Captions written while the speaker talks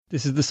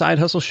This is the Side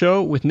Hustle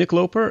Show with Nick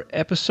Loper,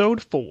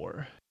 episode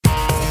 4.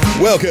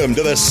 Welcome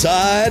to the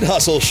Side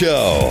Hustle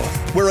Show,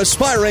 where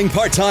aspiring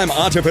part-time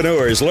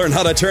entrepreneurs learn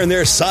how to turn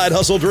their side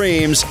hustle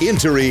dreams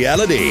into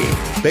reality.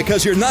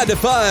 Because your 9 to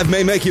 5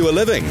 may make you a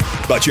living,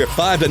 but your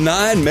 5 to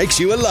 9 makes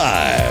you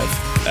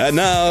alive. And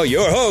now,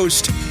 your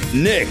host,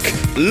 Nick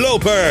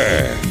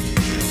Loper.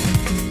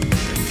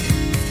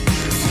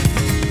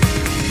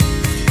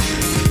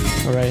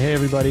 All right, hey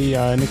everybody,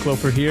 Nick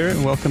Loper here,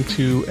 and welcome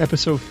to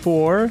episode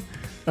 4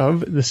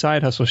 of the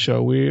Side Hustle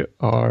Show. We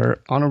are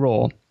on a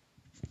roll.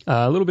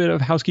 A little bit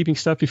of housekeeping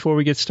stuff before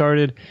we get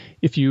started.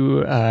 If you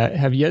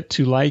have yet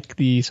to like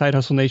the Side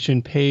Hustle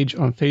Nation page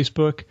on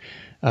Facebook,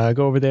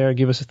 go over there,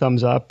 give us a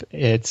thumbs up.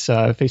 It's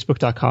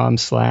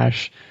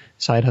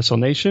facebook.com/Side Hustle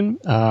Nation.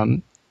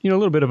 A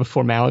little bit of a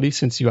formality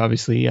since you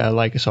obviously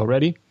like us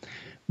already.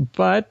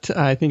 But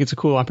I think it's a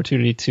cool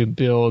opportunity to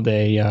build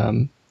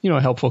a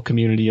helpful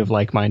community of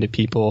like-minded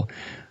people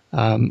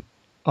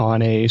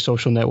on a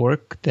social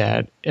network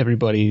that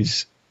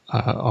everybody's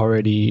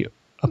already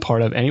a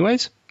part of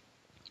anyways.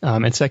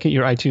 And second,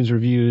 your iTunes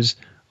reviews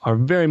are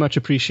very much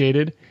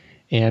appreciated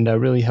and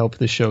really help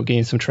the show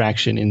gain some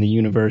traction in the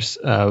universe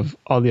of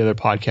all the other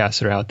podcasts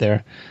that are out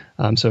there.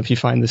 So if you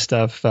find this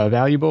stuff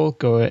valuable,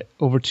 go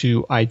over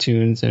to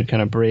iTunes and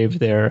kind of brave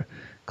their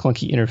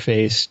clunky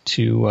interface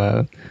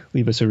to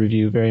leave us a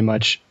review. Very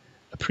much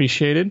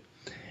appreciated.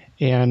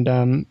 And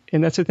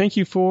that's it. Thank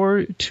you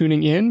for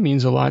tuning in. It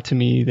means a lot to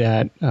me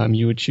that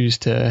you would choose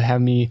to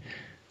have me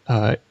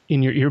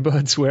in your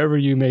earbuds wherever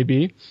you may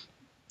be.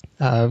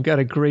 I've got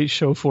a great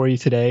show for you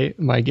today.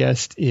 My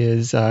guest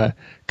is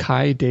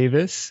Kai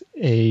Davis,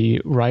 a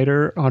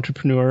writer,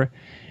 entrepreneur,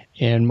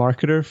 and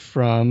marketer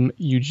from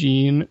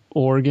Eugene,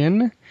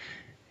 Oregon.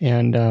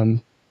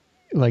 And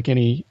like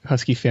any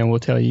Husky fan will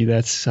tell you,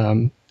 that's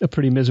a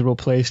pretty miserable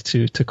place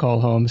to call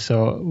home.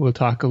 So we'll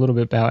talk a little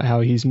bit about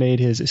how he's made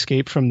his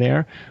escape from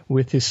there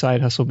with his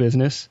side hustle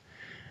business.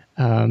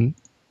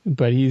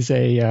 But he's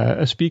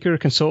a speaker,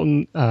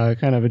 consultant,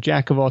 kind of a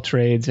jack of all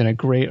trades, and a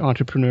great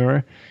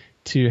entrepreneur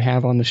to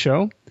have on the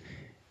show.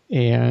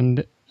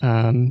 And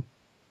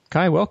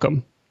Kai,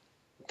 welcome.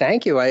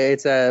 Thank you.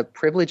 It's a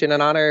privilege and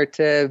an honor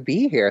to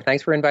be here.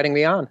 Thanks for inviting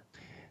me on.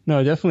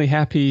 No, definitely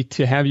happy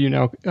to have you.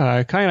 Now,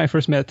 Kai and I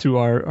first met through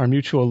our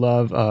mutual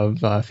love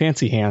of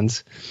Fancy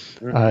Hands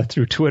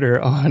through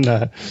Twitter.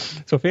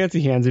 So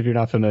Fancy Hands, if you're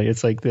not familiar,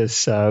 it's like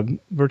this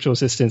virtual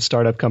assistant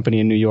startup company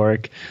in New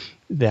York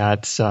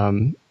that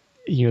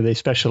they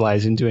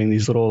specialize in doing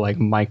these little like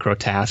micro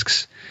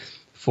tasks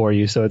for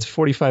you. So it's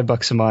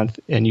 $45 a month,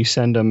 and you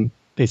send them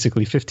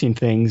basically 15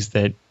 things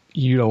that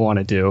you don't want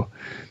to do.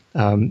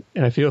 And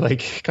I feel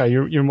like, Kai,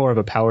 you're more of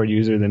a power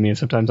user than me, and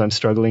sometimes I'm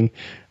struggling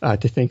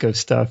to think of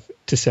stuff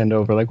to send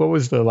over. Like, what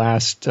was the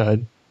last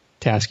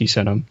task you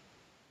sent them?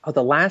 Oh,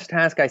 the last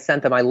task I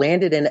sent them, I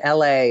landed in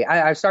LA.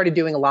 I've started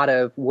doing a lot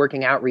of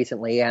working out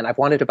recently, and I've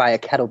wanted to buy a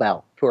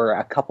kettlebell for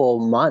a couple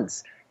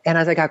months. And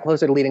as I got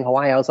closer to leaving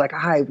Hawaii, I was like,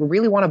 I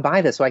really want to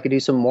buy this so I could do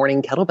some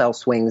morning kettlebell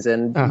swings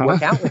and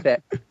work out with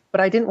it.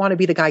 But I didn't want to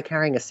be the guy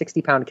carrying a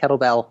 60-pound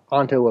kettlebell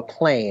onto a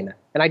plane.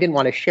 And I didn't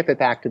want to ship it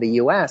back to the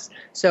U.S.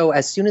 So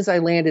as soon as I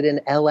landed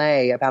in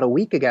L.A. about a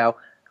week ago,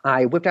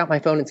 I whipped out my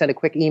phone and sent a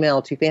quick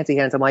email to Fancy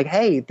Hands. I'm like,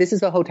 hey, this is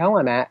the hotel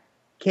I'm at.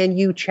 Can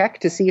you check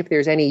to see if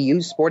there's any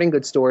used sporting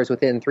goods stores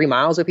within 3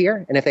 miles of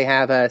here? And if they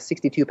have a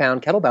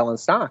 62-pound kettlebell in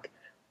stock?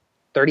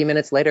 30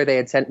 minutes later, they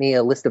had sent me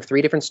a list of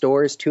 3 different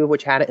stores, 2 of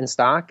which had it in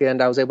stock.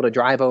 And I was able to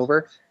drive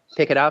over,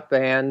 pick it up,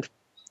 and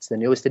it's the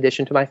newest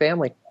addition to my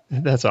family.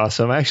 That's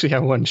awesome. I actually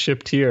have one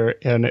shipped here,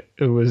 and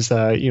it was,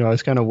 I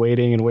was kind of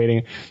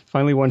waiting.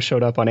 Finally, one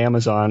showed up on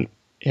Amazon,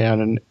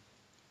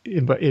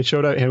 but it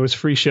showed up and it was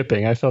free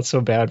shipping. I felt so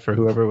bad for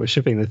whoever was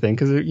shipping the thing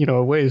because, it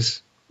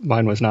weighs,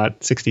 mine was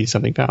not 60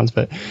 something pounds,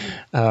 but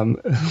a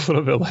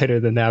little bit lighter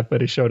than that.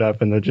 But it showed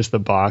up, and the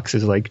box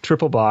is like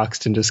triple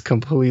boxed and just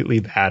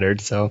completely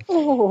battered. So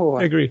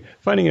I agree.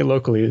 Finding it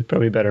locally is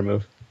probably a better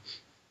move.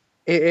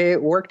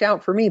 It worked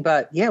out for me,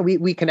 but yeah,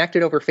 we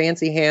connected over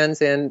Fancy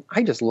Hands, and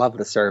I just love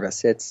the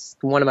service. It's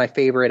one of my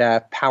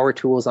favorite power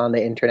tools on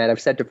the internet.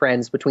 I've said to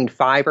friends, between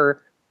Fiverr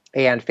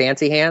and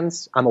Fancy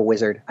Hands, I'm a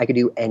wizard. I could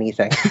do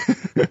anything.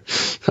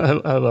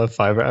 I love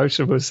Fiverr. I was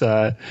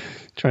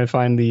trying to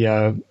find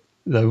the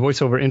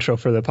voiceover intro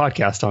for the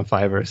podcast on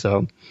Fiverr.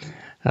 So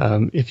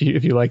if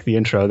you like the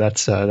intro,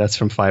 that's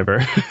from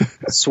Fiverr.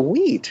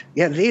 Sweet.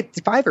 Yeah,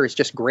 Fiverr is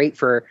just great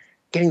for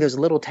getting those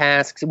little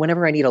tasks.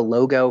 Whenever I need a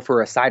logo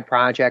for a side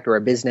project or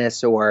a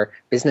business or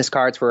business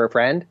cards for a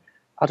friend,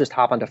 I'll just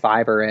hop onto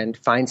Fiverr and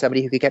find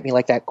somebody who could get me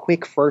like that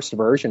quick first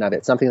version of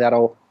it, something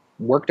that'll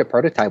work to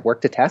prototype,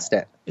 work to test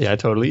it. Yeah,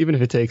 totally. Even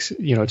if it takes,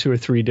 2 or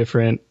 3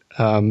 different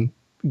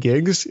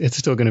gigs, it's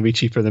still going to be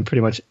cheaper than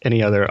pretty much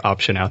any other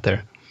option out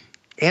there.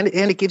 And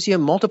it gives you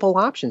multiple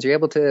options. You're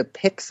able to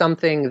pick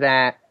something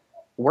that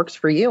works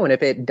for you. And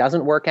if it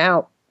doesn't work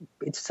out,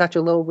 it's such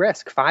a low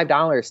risk, $5,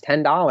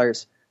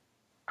 $10.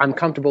 I'm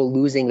comfortable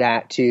losing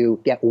that to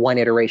get one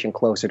iteration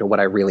closer to what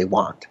I really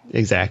want.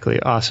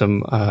 Exactly.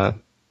 Awesome.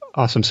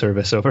 Awesome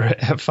service over at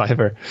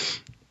Fiverr.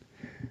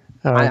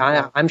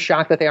 I'm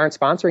shocked that they aren't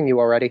sponsoring you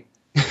already.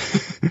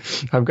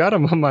 I've got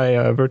them on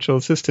my virtual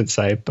assistant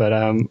site, but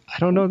I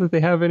don't know that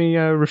they have any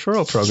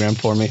referral program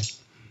for me.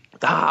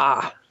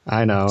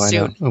 I know.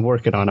 I'm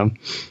working on them.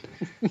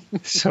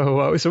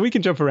 So we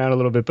can jump around a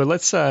little bit, but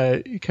let's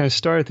kind of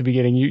start at the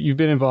beginning. You've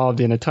been involved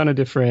in a ton of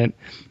different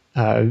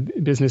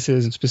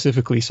businesses, and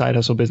specifically side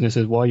hustle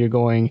businesses, while you're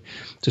going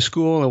to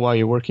school and while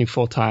you're working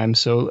full time.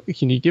 So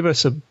can you give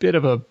us a bit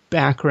of a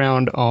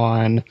background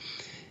on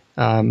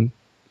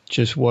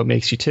just what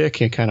makes you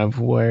tick and kind of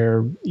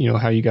where,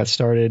 how you got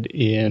started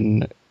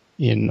in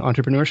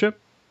entrepreneurship?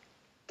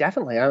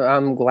 Definitely.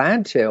 I'm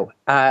glad to.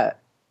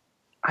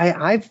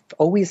 I've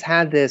always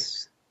had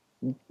this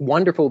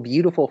wonderful,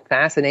 beautiful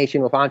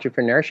fascination with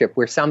entrepreneurship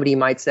where somebody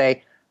might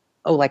say,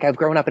 oh, like I've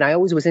grown up and I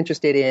always was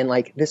interested in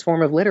like this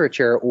form of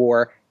literature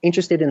or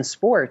interested in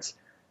sports.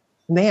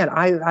 Man,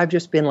 I've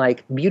just been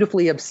like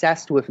beautifully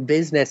obsessed with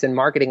business and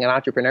marketing and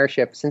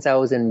entrepreneurship since I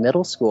was in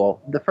middle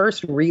school. The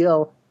first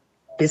real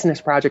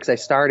business projects I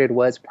started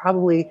was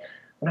probably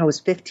when I was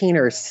 15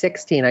 or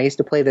 16. I used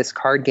to play this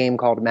card game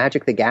called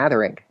Magic the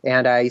Gathering.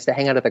 And I used to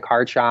hang out at the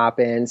card shop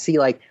and see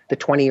like the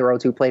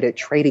 20-year-olds who played it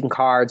trading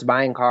cards,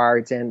 buying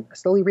cards. And I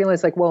slowly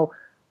realized like, well,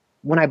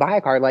 when I buy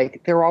a card,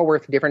 like they're all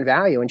worth different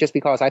value. And just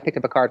because I picked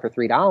up a card for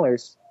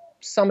 $3,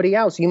 somebody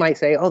else, you might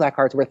say, oh, that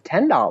card's worth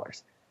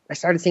 $10. I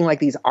started seeing like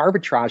these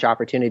arbitrage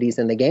opportunities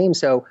in the game.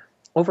 So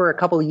over a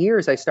couple of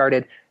years, I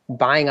started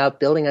buying up,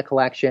 building a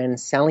collection,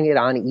 selling it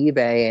on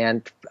eBay,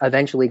 and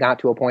eventually got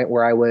to a point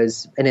where I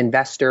was an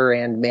investor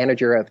and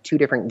manager of 2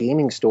 different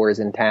gaming stores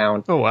in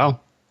town. Oh,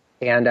 wow.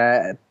 And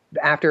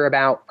after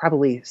about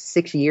probably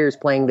 6 years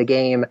playing the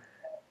game,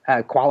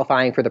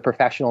 qualifying for the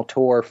professional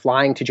tour,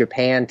 flying to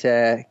Japan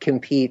to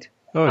compete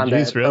on the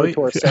really?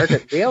 Pro Tour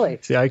circuit. Really?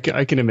 See, I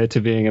can admit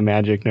to being a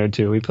Magic nerd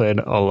too. We played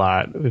a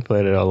lot. We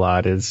played it a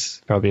lot.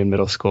 Is probably in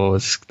middle school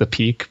was the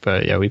peak,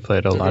 but yeah, we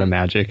played a lot of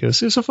Magic.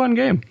 It's a fun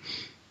game.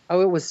 Oh,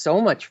 it was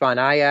so much fun.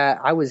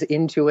 I was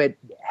into it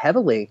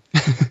heavily,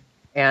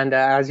 and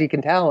as you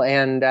can tell,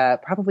 and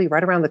probably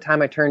right around the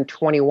time I turned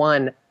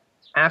 21,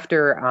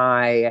 after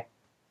I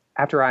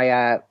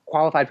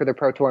qualified for the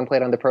Pro Tour and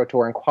played on the Pro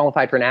Tour and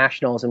qualified for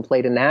Nationals and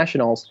played in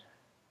Nationals,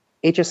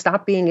 it just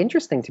stopped being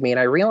interesting to me. And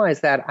I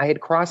realized that I had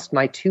crossed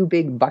my 2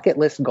 big bucket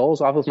list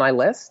goals off of my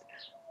list,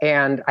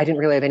 and I didn't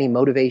really have any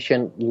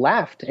motivation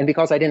left. And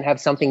because I didn't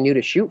have something new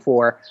to shoot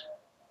for,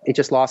 it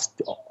just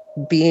lost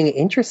being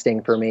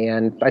interesting for me.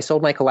 And I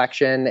sold my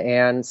collection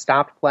and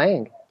stopped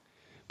playing.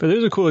 But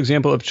there's a cool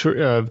example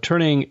of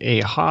turning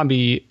a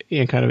hobby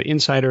and kind of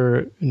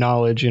insider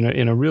knowledge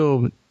in a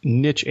real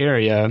niche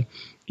area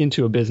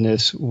into a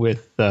business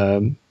with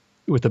the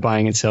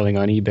buying and selling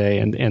on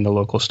eBay and the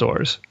local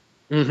stores.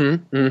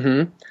 Mm-hmm.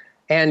 Mm-hmm.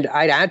 And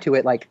I'd add to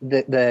it, like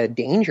the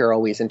danger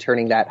always in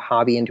turning that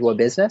hobby into a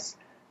business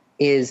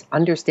is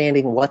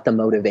understanding what the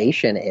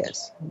motivation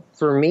is.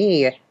 For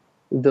me,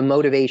 the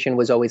motivation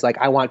was always like,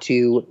 I want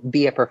to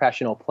be a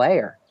professional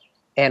player.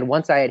 And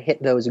once I had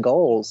hit those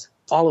goals,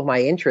 all of my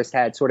interest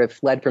had sort of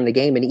fled from the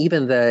game. And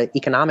even the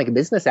economic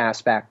business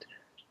aspect,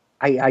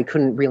 I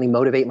couldn't really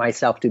motivate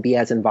myself to be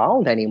as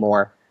involved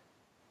anymore.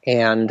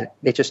 And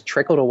it just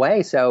trickled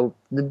away. So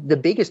the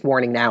biggest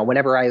warning now,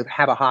 whenever I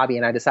have a hobby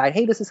and I decide,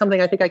 hey, this is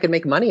something I think I could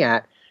make money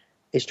at,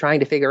 is trying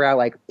to figure out,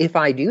 like, if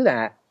I do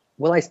that,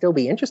 will I still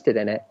be interested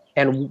in it?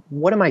 And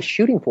what am I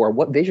shooting for?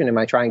 What vision am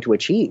I trying to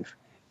achieve?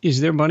 Is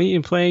there money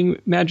in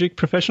playing Magic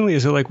professionally?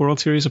 Is it like World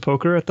Series of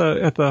Poker at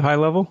the high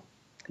level?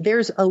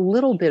 There's a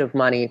little bit of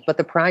money, but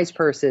the prize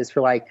purse is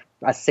for like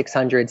a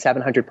 600,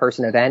 700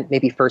 person event.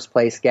 Maybe first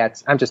place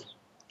gets, I'm just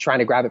trying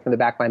to grab it from the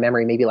back of my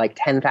memory, maybe like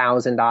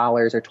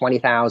 $10,000 or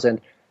 $20,000.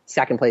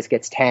 Second place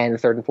gets 10,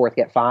 third and fourth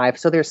get 5.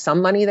 So there's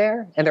some money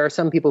there. And there are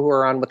some people who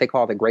are on what they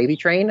call the gravy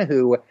train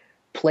who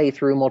play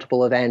through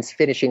multiple events,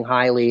 finishing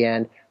highly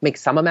and make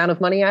some amount of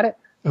money at it.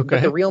 Okay.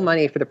 But the real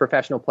money for the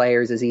professional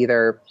players is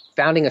either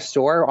founding a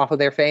store off of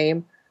their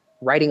fame,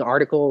 writing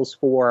articles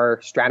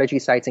for strategy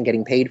sites and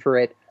getting paid for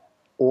it,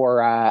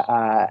 or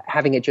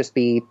having it just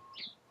be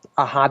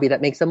a hobby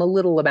that makes them a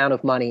little amount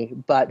of money,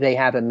 but they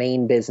have a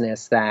main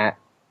business that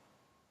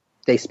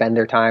they spend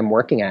their time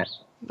working at.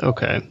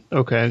 Okay.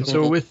 Mm-hmm.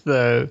 So with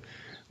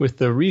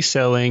the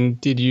reselling,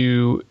 did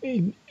you,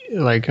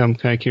 like, I'm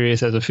kind of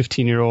curious as a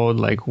 15-year-old,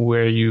 like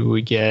where you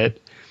would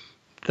get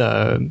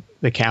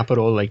the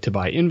capital, like to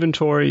buy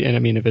inventory? And I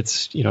mean, if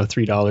it's,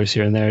 $3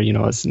 here and there,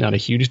 it's not a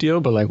huge deal,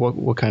 but like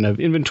what kind of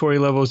inventory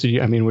levels did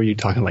you, were you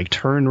talking like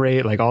turn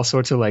rate, like all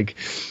sorts of like,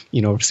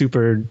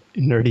 super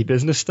nerdy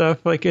business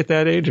stuff like at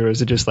that age? Or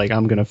is it just like,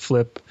 I'm going to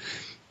flip,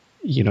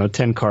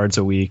 10 cards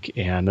a week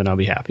and then I'll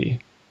be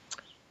happy?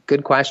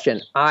 Good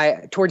question.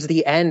 Towards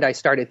the end, I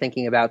started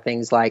thinking about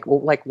things like,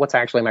 what's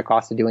actually my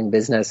cost of doing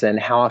business and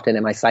how often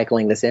am I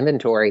cycling this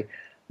inventory?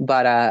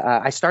 But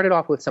I started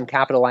off with some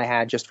capital I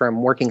had just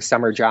from working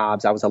summer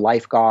jobs. I was a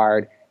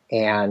lifeguard,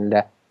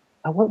 and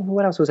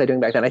what else was I doing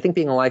back then? I think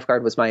being a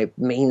lifeguard was my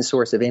main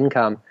source of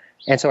income.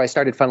 And so I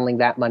started funneling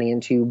that money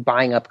into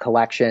buying up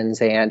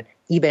collections and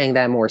eBaying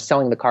them or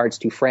selling the cards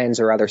to friends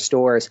or other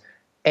stores.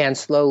 and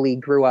slowly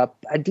grew up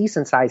a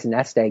decent sized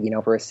nest egg,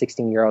 for a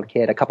 16-year-old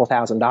kid, a couple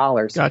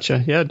 $1,000s.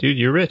 Gotcha. Yeah, dude,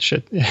 you're rich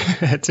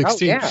at 16. Oh,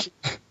 yeah.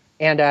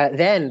 And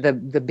then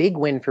the big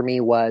win for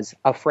me was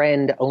a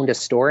friend owned a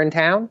store in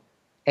town,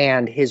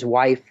 and his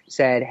wife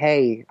said,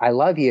 "Hey, I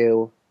love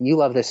you. You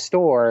love this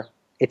store.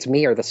 It's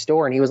me or the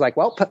store." And he was like,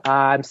 "Well,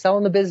 I'm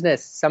selling the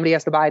business. Somebody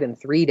has to buy it in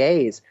 3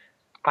 days."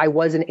 I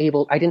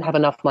didn't have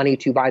enough money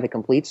to buy the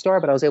complete store,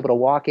 but I was able to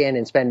walk in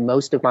and spend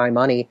most of my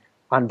money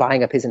on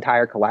buying up his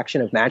entire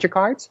collection of Magic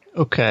cards.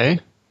 Okay.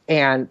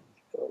 And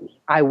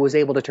I was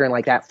able to turn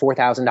like that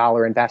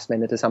 $4,000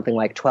 investment into something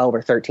like $12,000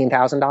 or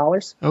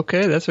 $13,000.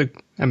 Okay,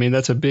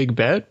 that's a big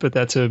bet, but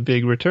that's a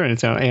big return.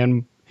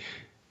 And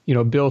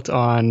built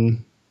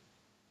on,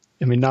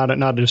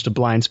 not just a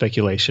blind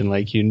speculation.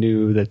 Like you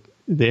knew that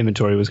the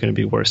inventory was going to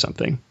be worth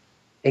something.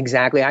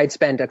 Exactly. I'd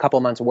spent a couple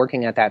months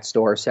working at that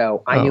store,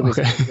 so I knew it was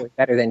worth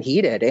better than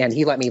he did, and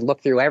he let me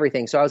look through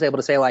everything. So I was able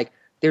to say, like,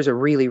 there's a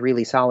really,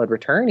 really solid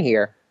return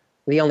here.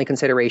 The only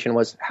consideration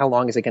was how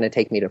long is it going to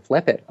take me to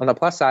flip it? On the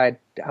plus side,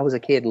 I was a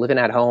kid living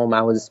at home.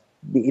 I was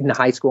in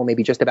high school,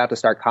 maybe just about to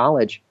start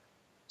college.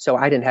 So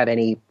I didn't have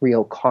any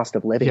real cost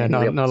of living. Yeah,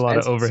 not a lot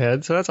of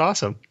overhead. So that's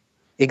awesome.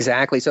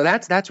 Exactly. So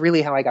that's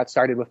really how I got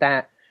started with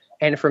that.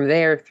 And from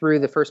there through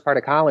the first part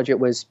of college, it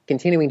was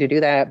continuing to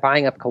do that,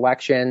 buying up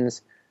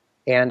collections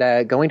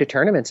and going to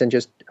tournaments and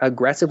just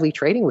aggressively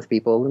trading with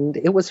people. And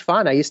it was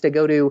fun. I used to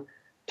go to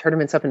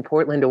tournaments up in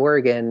Portland,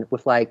 Oregon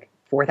with like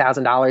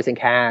 $4,000 in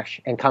cash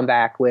and come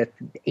back with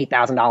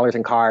 $8,000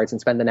 in cards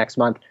and spend the next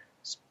month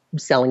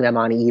selling them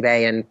on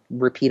eBay and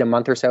repeat a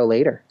month or so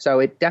later. So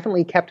it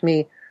definitely kept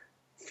me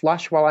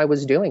flush while I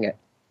was doing it.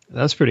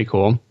 That's pretty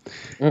cool.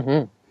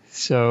 Mm-hmm.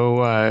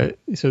 So after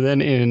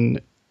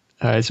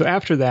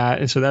that,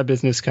 and so that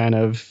business kind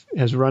of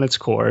has run its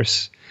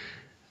course.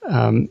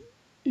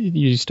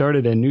 You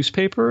started a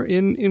newspaper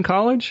in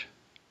college?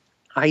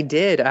 I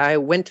did. I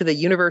went to the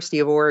University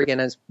of Oregon,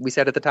 as we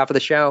said at the top of the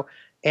show,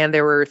 and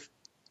there were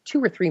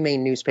 2 or 3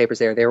 main newspapers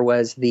there. There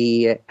was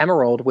the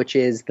Emerald, which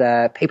is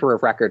the paper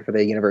of record for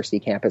the university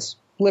campus,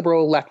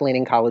 liberal,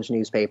 left-leaning college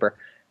newspaper.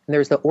 And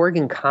there's the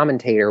Oregon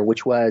Commentator,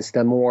 which was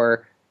the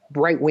more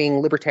right-wing,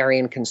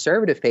 libertarian,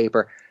 conservative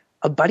paper.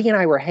 A buddy and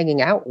I were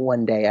hanging out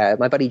one day,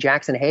 my buddy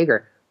Jackson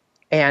Hager,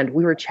 and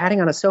we were chatting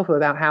on a sofa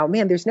about how,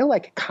 man, there's no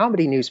like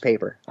comedy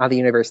newspaper on the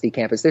university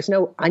campus. There's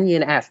no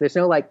Onion-esque. There's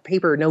no like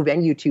paper, no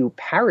venue to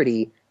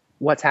parody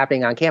what's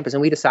happening on campus.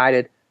 And we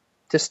decided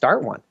to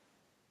start one.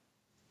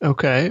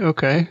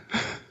 Okay.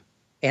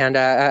 And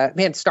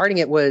man, starting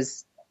it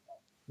was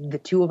the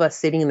two of us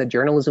sitting in the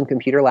journalism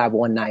computer lab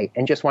one night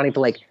and just wanting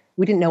to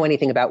we didn't know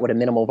anything about what a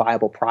minimal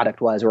viable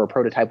product was or a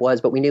prototype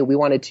was, but we knew we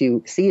wanted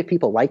to see if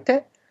people liked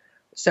it.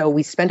 So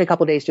we spent a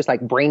couple of days just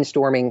like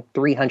brainstorming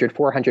 300,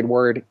 400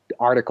 word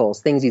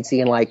articles, things you'd see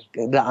in like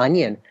the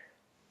Onion.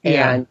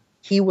 Yeah. And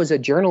he was a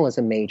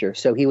journalism major,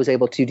 so he was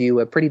able to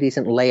do a pretty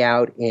decent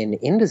layout in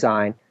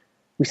InDesign.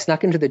 We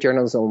snuck into the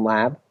journalism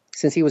lab.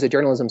 Since he was a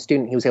journalism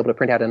student, he was able to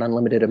print out an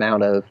unlimited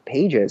amount of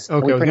pages.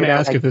 Okay, I was going to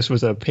ask if this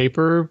was a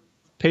paper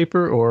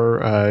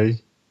or,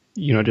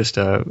 just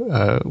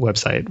a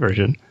website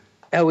version.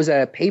 It was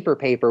a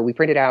paper. We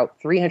printed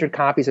out 300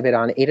 copies of it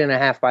on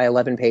 8.5 by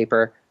 11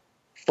 paper.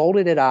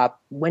 Folded it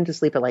up, went to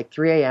sleep at like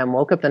 3 a.m.,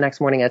 woke up the next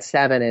morning at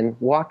 7 and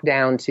walked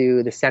down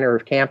to the center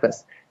of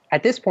campus.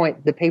 At this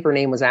point, the paper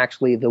name was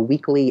actually the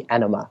Weekly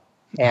Enema,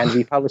 and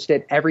we published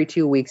it every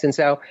 2 weeks. And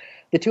so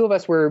the two of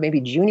us were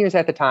maybe juniors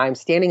at the time,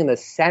 standing in the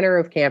center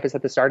of campus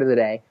at the start of the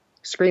day,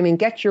 screaming,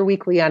 "Get your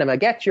Weekly Enema,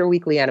 get your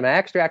Weekly Enema,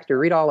 extra, extra,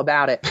 read all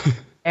about it,"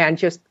 and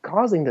just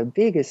causing the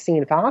biggest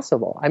scene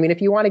possible. I mean, if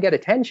you want to get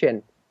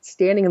attention,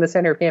 standing in the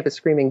center of campus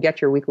screaming,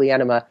 "Get your Weekly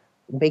Enema,"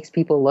 makes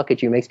people look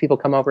at you, makes people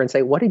come over and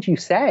say, "What did you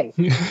say?"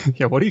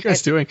 Yeah, what are you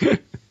guys doing?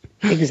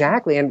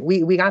 Exactly. And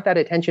we got that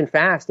attention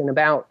fast. In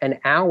about an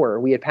hour,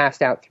 we had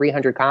passed out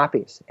 300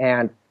 copies,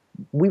 and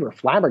we were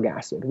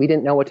flabbergasted. We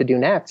didn't know what to do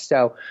next.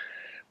 So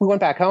we went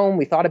back home,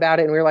 we thought about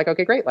it, and we were like,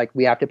 okay, great. Like,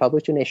 we have to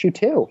publish an issue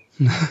 2.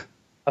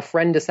 A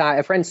friend saw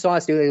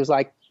us do it. He was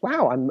like,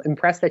 wow, I'm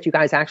impressed that you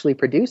guys actually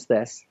produced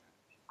this.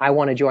 I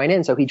want to join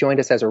in. So he joined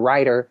us as a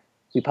writer.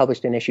 We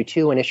published an issue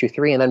 2 and issue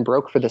 3 and then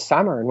broke for the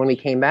summer. And when we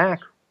came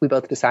back, we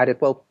both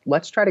decided, well,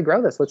 let's try to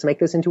grow this. Let's make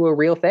this into a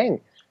real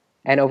thing.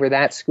 And over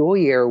that school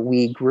year,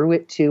 we grew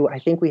it to, I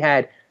think we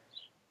had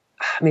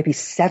maybe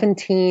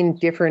 17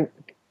 different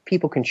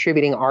people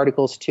contributing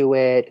articles to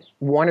it,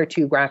 1 or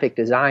 2 graphic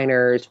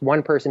designers,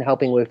 1 person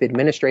helping with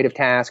administrative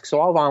tasks, so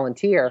all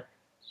volunteer.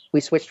 We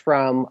switched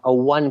from a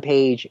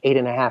 1-page,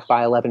 8.5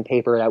 by 11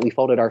 paper that we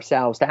folded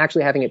ourselves to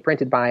actually having it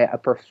printed by a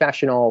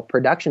professional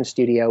production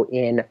studio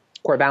in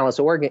Corvallis,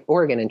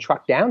 Oregon, and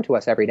trucked down to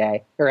us every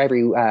day or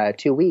every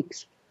 2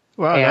 weeks.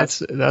 Wow,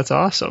 and that's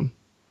awesome.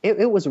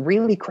 It was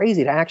really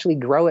crazy to actually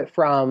grow it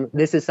from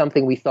this is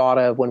something we thought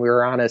of when we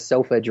were on a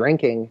sofa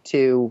drinking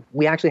to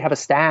we actually have a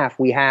staff.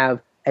 We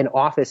have an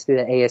office through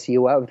the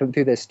ASU,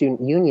 through the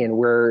student union.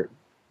 We're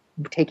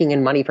taking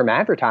in money from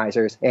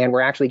advertisers, and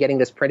we're actually getting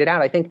this printed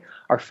out. I think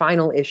our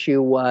final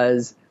issue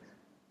was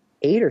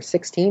 8 or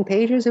 16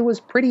 pages. It was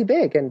pretty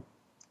big, and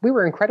we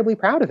were incredibly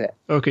proud of it.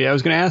 Okay, I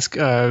was going to ask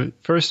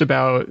first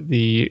about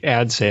the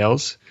ad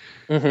sales.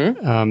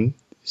 Mm-hmm.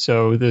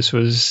 So this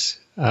was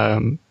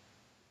a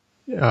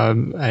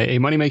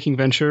money-making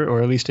venture,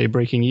 or at least a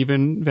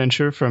breaking-even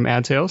venture from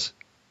ad sales?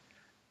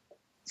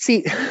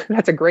 See,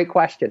 that's a great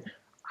question.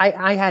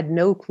 I had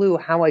no clue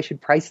how I should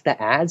price the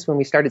ads when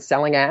we started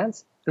selling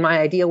ads. And my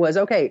idea was,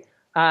 okay,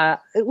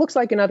 it looks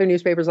like in other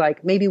newspapers,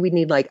 like maybe we'd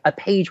need like a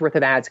page worth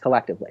of ads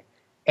collectively.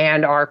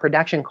 And our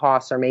production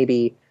costs are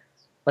maybe,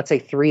 let's say,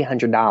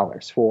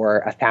 $300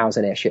 for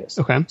 1,000 issues.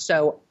 Okay.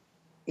 So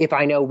if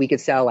I know we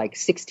could sell like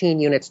 16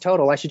 units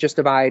total, I should just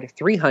divide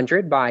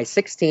 300 by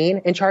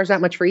 16 and charge that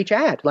much for each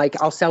ad.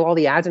 Like I'll sell all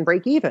the ads and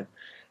break even,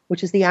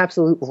 which is the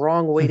absolute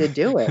wrong way to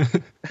do it.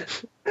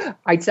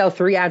 I'd sell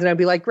 3 ads and I'd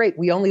be like, great,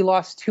 we only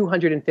lost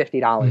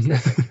 $250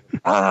 this week.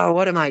 Oh,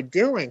 what am I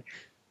doing?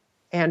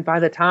 And by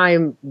the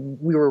time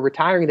we were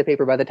retiring the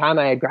paper, by the time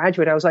I had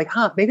graduated, I was like,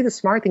 maybe the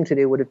smart thing to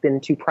do would have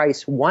been to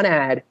price one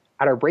ad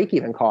at our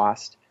break-even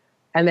cost.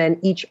 And then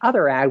each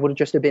other ad would have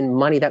just have been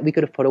money that we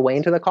could have put away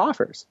into the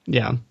coffers.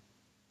 Yeah.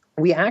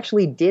 We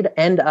actually did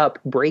end up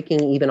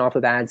breaking even off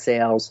of ad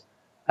sales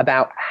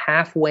about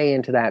halfway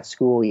into that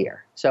school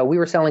year. So we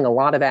were selling a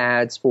lot of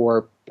ads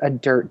for a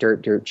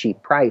dirt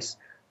cheap price,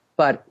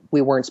 but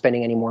we weren't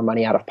spending any more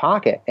money out of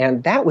pocket.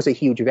 And that was a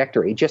huge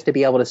victory, just to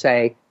be able to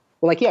say,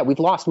 well, like, yeah, we've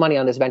lost money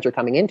on this venture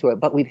coming into it,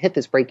 but we've hit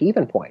this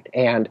break-even point.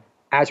 And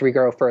as we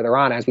grow further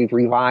on, as we've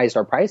revised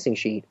our pricing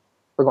sheet,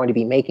 we're going to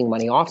be making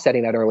money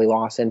offsetting that early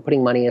loss and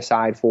putting money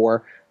aside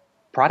for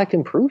product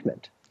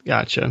improvement.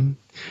 Gotcha.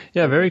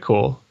 Yeah, very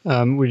cool.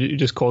 Were you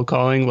just cold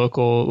calling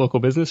local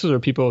businesses or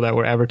people that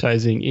were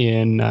advertising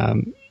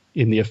in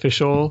the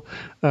official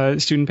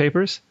student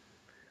papers?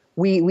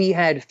 We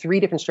had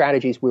 3 different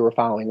strategies we were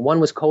following. One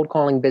was cold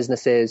calling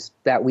businesses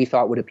that we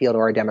thought would appeal to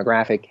our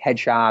demographic, head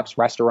shops,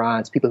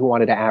 restaurants, people who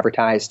wanted to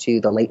advertise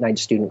to the late night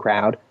student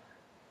crowd.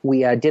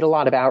 We did a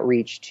lot of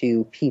outreach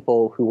to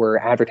people who were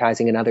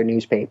advertising in other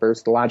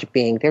newspapers. The logic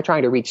being they're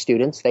trying to reach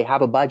students. They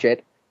have a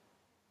budget.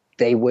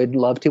 They would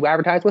love to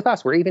advertise with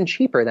us. We're even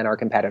cheaper than our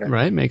competitor.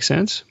 Right. Makes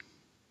sense.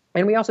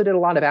 And we also did a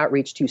lot of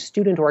outreach to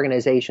student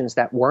organizations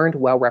that weren't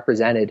well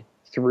represented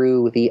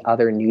through the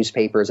other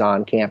newspapers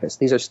on campus.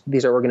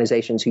 These are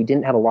organizations who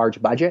didn't have a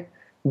large budget,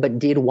 but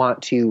did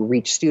want to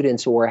reach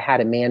students or had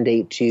a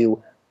mandate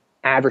to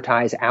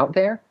advertise out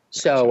there.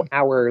 So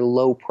our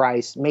low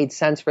price made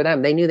sense for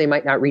them. They knew they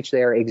might not reach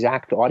their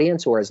exact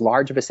audience or as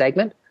large of a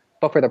segment,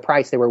 but for the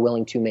price, they were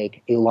willing to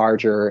make a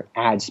larger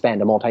ad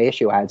spend, a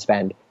multi-issue ad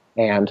spend,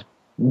 and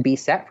be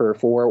set for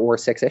 4 or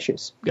 6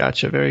 issues.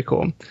 Gotcha. Very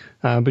cool.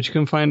 But you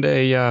can find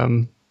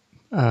a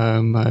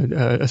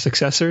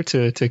successor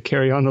to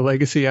carry on the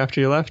legacy after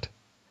you left?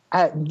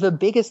 The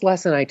biggest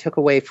lesson I took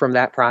away from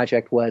that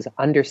project was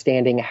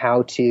understanding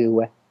how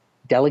to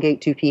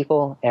delegate to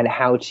people and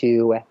how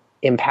to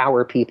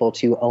empower people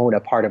to own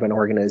a part of an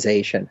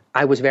organization.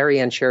 I was very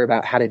unsure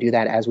about how to do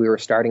that as we were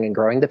starting and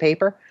growing the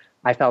paper.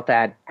 I felt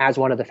that as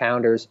one of the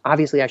founders,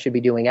 obviously I should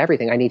be doing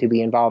everything. I need to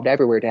be involved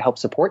everywhere to help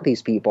support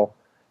these people,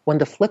 when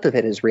the flip of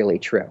it is really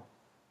true.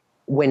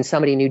 When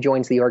somebody new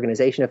joins the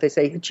organization, if they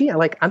say, gee,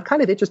 I'm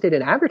kind of interested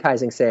in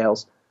advertising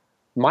sales,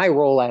 my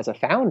role as a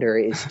founder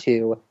is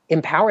to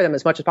empower them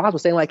as much as possible,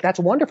 saying like,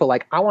 that's wonderful.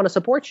 Like, I want to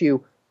support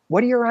you.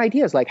 What are your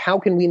ideas? Like, how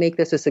can we make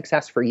this a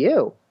success for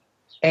you?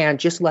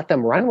 And just let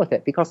them run with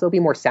it, because they'll be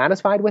more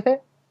satisfied with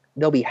it.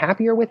 They'll be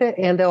happier with it.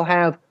 And they'll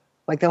have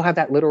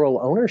that literal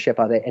ownership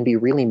of it and be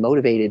really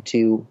motivated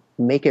to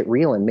make it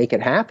real and make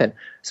it happen.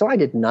 So I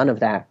did none of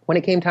that. When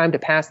it came time to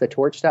pass the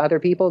torch to other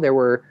people, there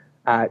were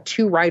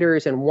 2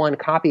 writers and 1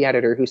 copy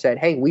editor who said,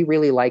 hey, we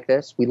really like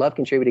this. We love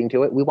contributing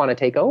to it. We want to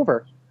take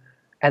over.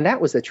 And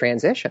that was the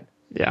transition.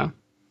 Yeah.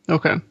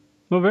 Okay.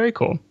 Well, very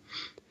cool.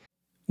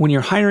 When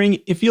you're hiring,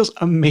 it feels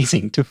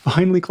amazing to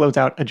finally close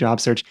out a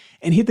job search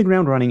and hit the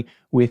ground running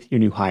with your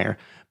new hire.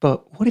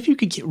 But what if you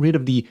could get rid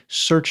of the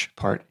search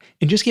part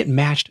and just get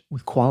matched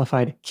with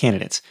qualified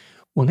candidates?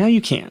 Well, now you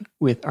can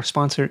with our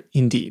sponsor,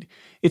 Indeed.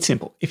 It's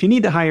simple. If you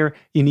need to hire,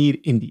 you need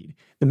Indeed.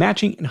 The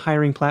matching and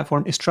hiring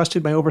platform is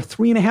trusted by over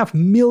 3.5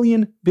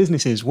 million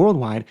businesses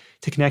worldwide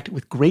to connect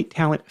with great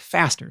talent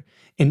faster.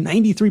 And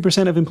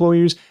 93% of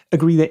employers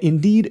agree that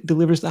Indeed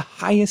delivers the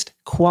highest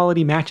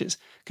quality matches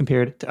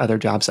compared to other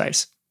job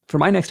sites. For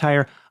my next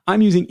hire,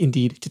 I'm using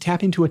Indeed to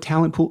tap into a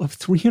talent pool of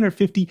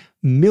 350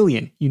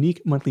 million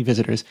unique monthly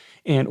visitors.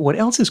 And what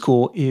else is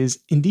cool is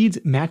Indeed's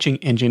matching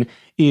engine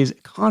is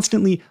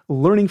constantly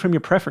learning from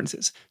your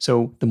preferences.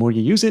 So the more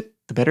you use it,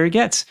 the better it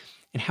gets.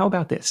 And how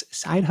about this?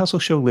 Side Hustle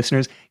Show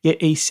listeners get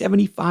a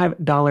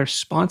 $75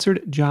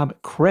 sponsored job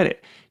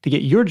credit to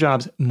get your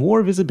jobs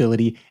more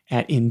visibility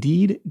at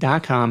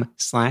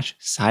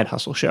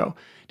Indeed.com/sidehustleshow.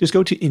 Just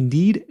go to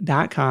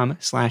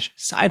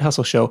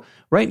Indeed.com/sidehustleshow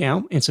right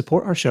now and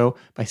support our show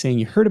by saying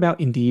you heard about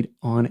Indeed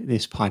on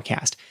this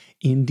podcast.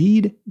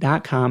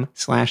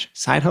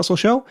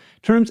 Indeed.com/sidehustleshow.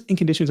 Terms and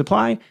conditions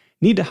apply.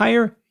 Need to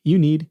hire? You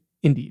need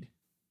Indeed.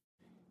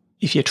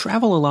 If you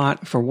travel a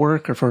lot for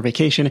work or for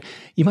vacation,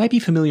 you might be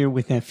familiar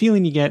with that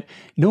feeling you get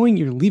knowing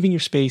you're leaving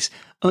your space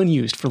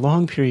unused for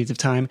long periods of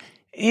time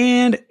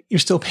and you're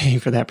still paying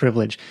for that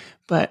privilege.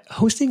 But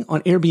hosting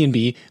on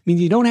Airbnb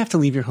means you don't have to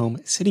leave your home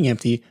sitting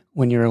empty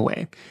when you're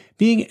away.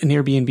 Being an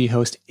Airbnb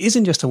host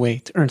isn't just a way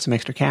to earn some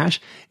extra cash,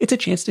 it's a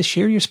chance to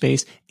share your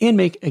space and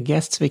make a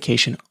guest's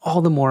vacation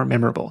all the more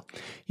memorable.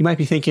 You might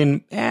be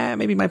thinking,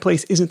 maybe my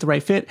place isn't the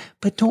right fit,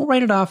 but don't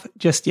write it off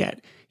just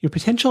yet. Your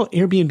potential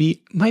Airbnb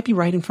might be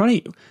right in front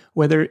of you.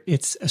 Whether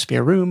it's a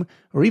spare room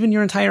or even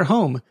your entire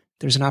home,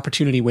 there's an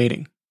opportunity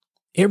waiting.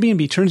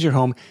 Airbnb turns your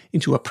home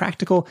into a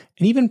practical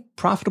and even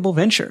profitable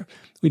venture.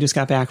 We just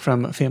got back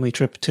from a family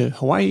trip to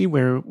Hawaii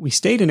where we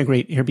stayed in a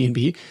great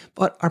Airbnb,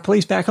 but our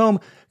place back home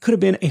could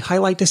have been a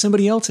highlight to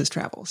somebody else's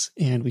travels,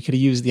 and we could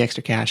have used the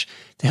extra cash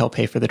to help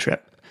pay for the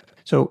trip.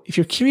 So if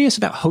you're curious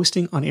about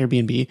hosting on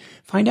Airbnb,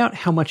 find out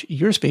how much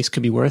your space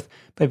could be worth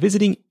by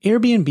visiting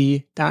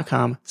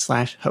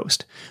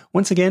airbnb.com/host.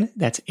 Once again,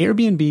 that's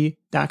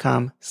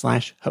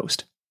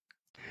airbnb.com/host.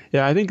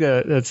 Yeah, I think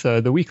that's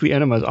the weekly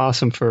enema is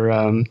awesome for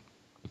a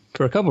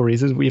couple of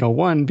reasons.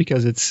 One,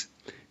 because it's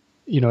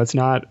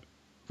not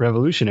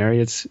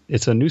revolutionary.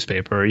 It's a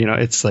newspaper.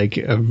 It's like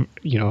a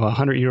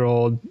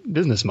 100-year-old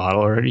business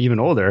model or even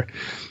older.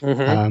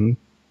 Mm-hmm.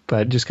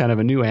 But just kind of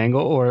a new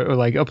angle, or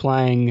like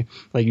applying,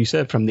 like you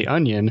said, from The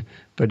Onion,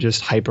 but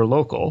just hyper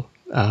local.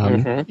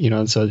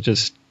 And so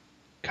just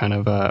kind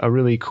of a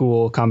really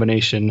cool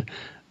combination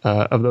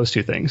of those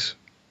two things.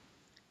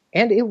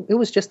 And it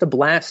was just a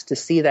blast to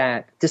see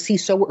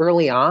so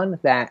early on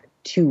that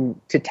to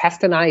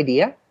test an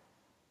idea,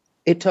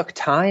 it took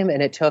time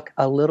and it took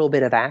a little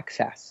bit of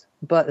access.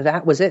 But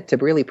that was it. To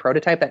really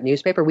prototype that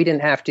newspaper, we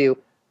didn't have to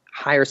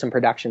hire some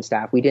production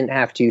staff. We didn't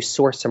have to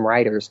source some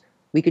writers.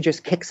 We could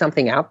just kick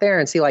something out there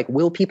and see,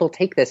 will people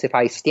take this if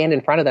I stand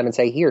in front of them and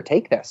say, here,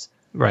 take this?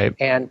 Right.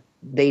 And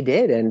they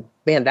did. And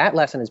man, that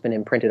lesson has been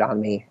imprinted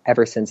on me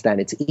ever since then.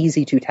 It's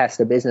easy to test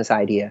a business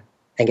idea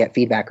and get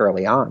feedback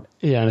early on.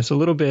 Yeah, and it's a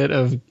little bit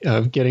of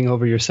getting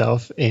over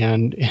yourself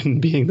and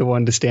being the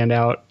one to stand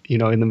out,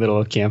 in the middle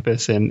of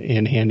campus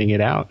and handing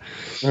it out.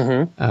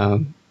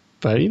 Mm-hmm.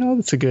 But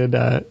it's a good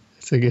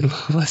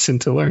lesson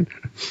to learn.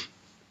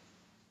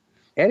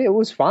 And it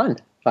was fun.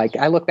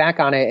 I look back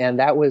on it, and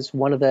that was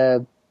one of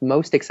the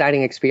most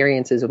exciting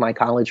experiences of my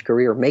college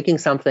career, making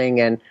something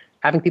and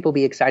having people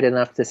be excited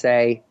enough to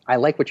say, I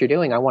like what you're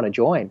doing. I want to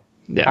join.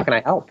 Yeah. How can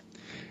I help?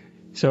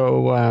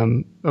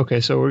 So,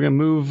 so we're going to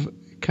move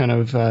kind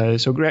of,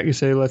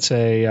 let's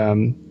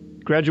say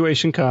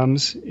graduation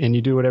comes and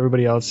you do what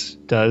everybody else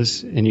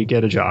does and you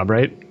get a job,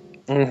 right?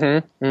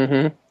 Mm-hmm.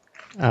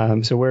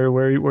 Mm-hmm. So where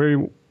were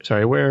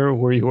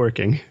you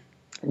working?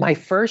 My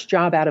first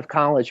job out of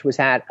college was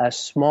at a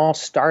small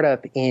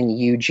startup in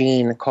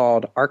Eugene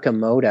called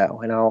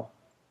Arcimoto, and I'll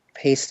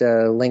paste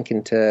a link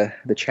into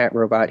the chat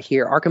robot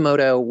here.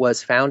 Arcimoto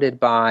was founded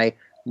by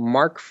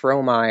Mark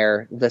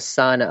Frohmeyer, the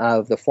son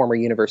of the former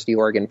University of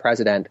Oregon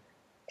president,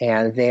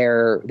 and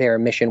their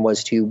mission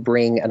was to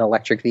bring an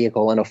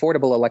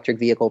affordable electric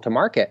vehicle to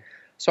market.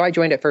 So I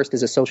joined at first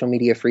as a social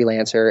media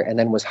freelancer and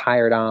then was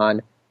hired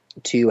on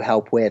to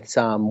help with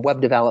some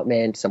web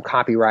development, some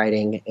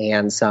copywriting,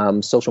 and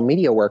some social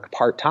media work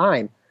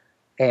part-time.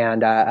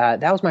 And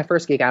that was my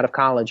first gig out of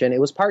college. And it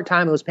was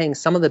part-time. It was paying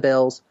some of the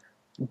bills,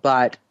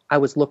 but I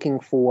was looking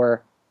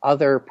for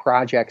other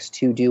projects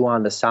to do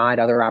on the side,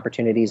 other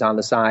opportunities on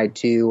the side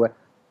to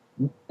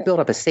build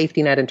up a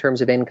safety net in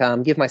terms of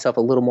income, give myself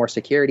a little more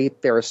security.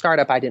 They're a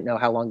startup. I didn't know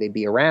how long they'd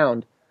be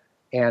around.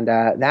 And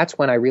that's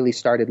when I really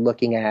started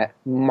looking at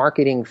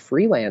marketing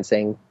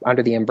freelancing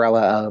under the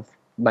umbrella of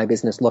my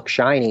business Look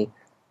Shiny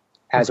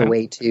as a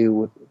way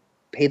to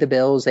pay the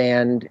bills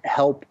and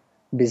help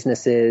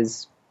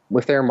businesses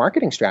with their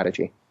marketing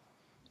strategy.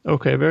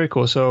 Okay, very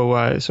cool.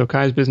 So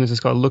Kai's business is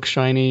called Look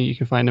Shiny. You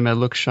can find him at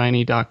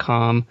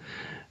lookshiny.com.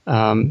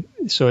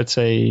 So it's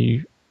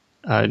a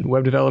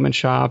web development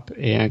shop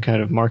and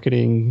kind of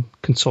marketing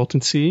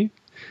consultancy.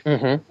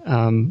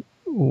 Mm-hmm.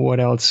 What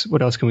else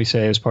can we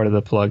say as part of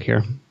the plug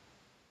here?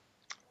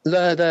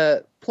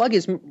 The plug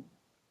is,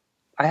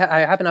 I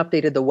haven't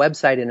updated the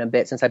website in a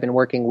bit since I've been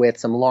working with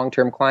some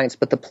long-term clients,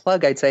 but the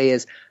plug I'd say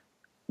is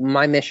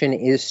my mission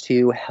is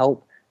to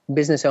help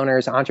business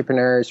owners,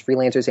 entrepreneurs,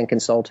 freelancers, and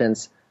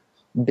consultants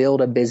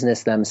build a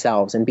business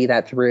themselves, and be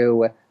that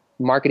through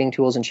marketing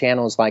tools and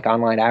channels like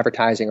online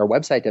advertising or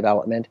website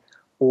development,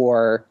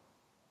 or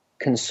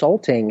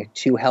consulting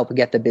to help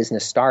get the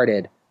business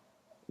started.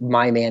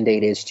 My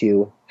mandate is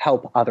to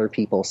help other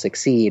people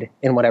succeed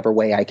in whatever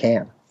way I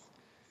can.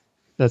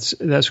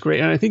 That's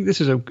great. And I think this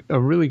is a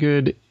really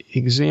good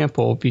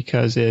example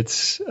because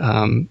it's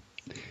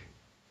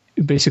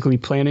basically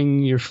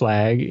planting your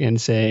flag and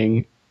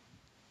saying,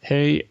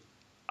 hey,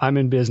 I'm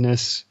in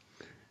business.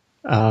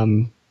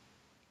 And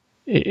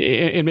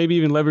maybe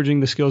even leveraging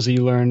the skills that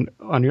you learn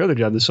on your other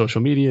job, the social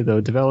media,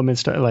 the development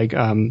stuff,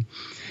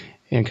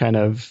 and kind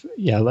of,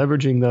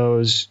 leveraging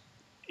those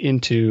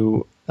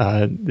into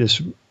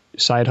this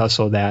side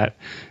hustle that,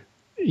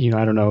 I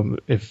don't know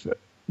if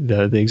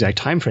the exact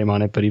time frame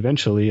on it, but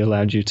eventually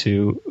allowed you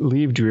to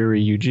leave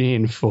dreary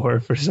Eugene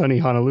for sunny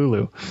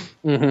Honolulu.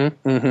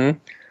 Mm-hmm, mm-hmm.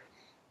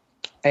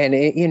 And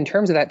in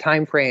terms of that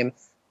time frame,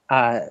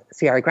 I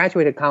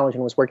graduated college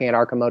and was working at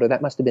Arcimoto.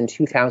 That must have been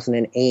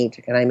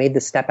 2008, and I made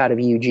the step out of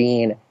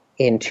Eugene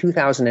in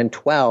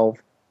 2012.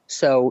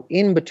 So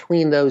in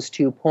between those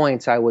 2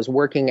 points, I was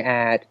working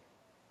at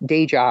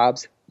day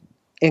jobs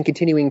and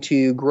continuing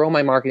to grow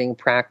my marketing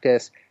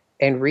practice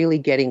and really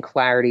getting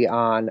clarity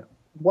on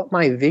what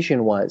my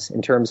vision was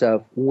in terms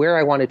of where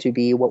I wanted to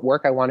be, what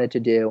work I wanted to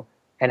do,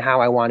 and how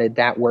I wanted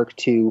that work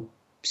to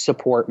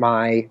support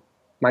my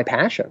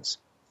passions.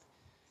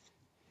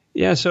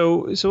 Yeah,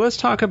 so let's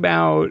talk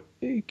about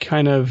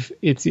kind of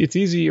it's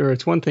easy, or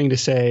it's one thing to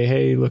say,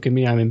 hey, look at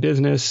me, I'm in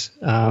business.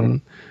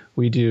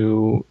 We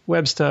do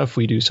web stuff,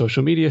 we do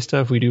social media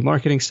stuff, we do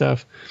marketing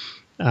stuff.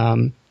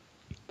 But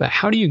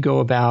how do you go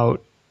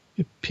about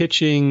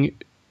pitching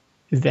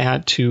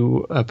that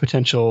to a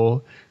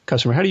potential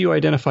customer? How do you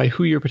identify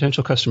who your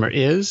potential customer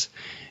is,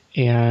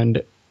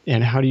 and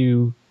how do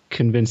you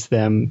convince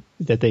them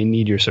that they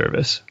need your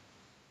service?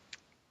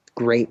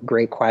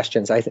 Great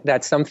questions.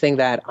 That's something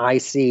that I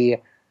see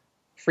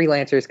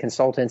freelancers,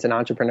 consultants, and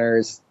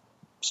entrepreneurs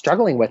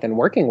struggling with and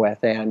working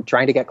with and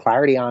trying to get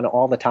clarity on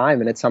all the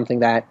time. And it's something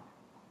that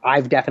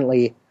I've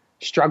definitely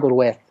struggled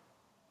with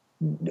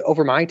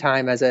over my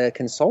time as a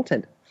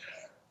consultant.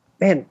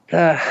 Man,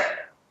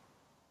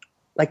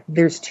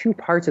 there's two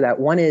parts of that.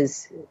 One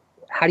is,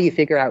 how do you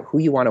figure out who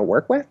you want to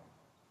work with?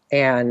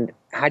 And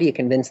how do you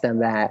convince them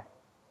that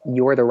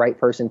you're the right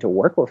person to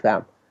work with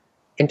them?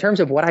 In terms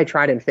of what I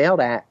tried and failed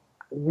at,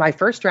 my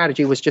first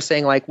strategy was just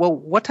saying, well,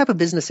 what type of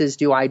businesses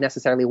do I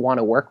necessarily want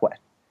to work with?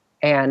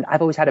 And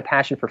I've always had a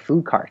passion for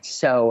food carts.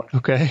 So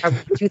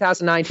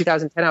 2009,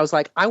 2010, I was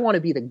like, I want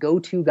to be the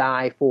go-to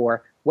guy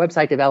for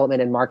website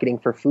development and marketing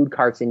for food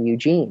carts in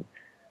Eugene.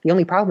 The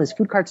only problem is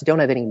food carts don't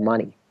have any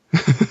money.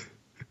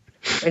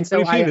 And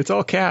so it's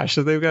all cash,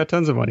 so they've got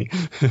tons of money.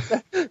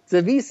 It's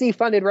a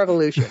VC-funded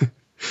revolution.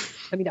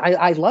 I mean,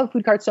 I love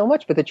food carts so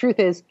much, but the truth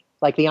is,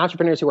 the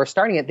entrepreneurs who are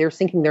starting it, they're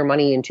sinking their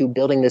money into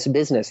building this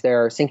business.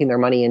 They're sinking their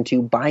money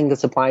into buying the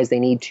supplies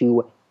they need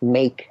to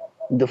make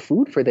the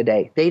food for the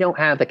day. They don't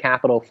have the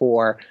capital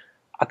for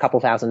a couple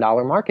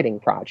 $1,000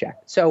 marketing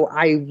project. So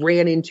I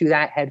ran into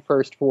that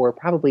headfirst for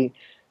probably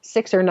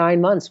 6 or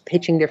 9 months,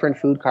 pitching different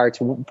food carts,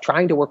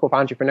 trying to work with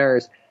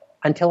entrepreneurs,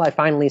 until I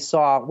finally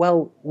saw,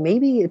 well,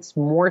 maybe it's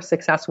more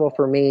successful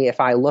for me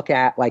if I look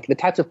at the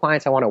types of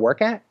clients I want to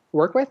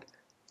work with,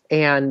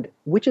 and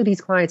which of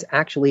these clients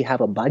actually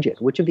have a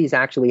budget, which of these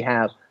actually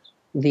have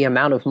the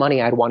amount of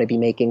money I'd want to be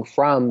making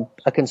from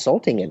a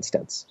consulting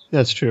instance.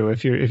 That's true.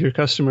 If your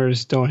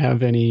customers don't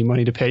have any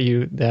money to pay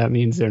you, that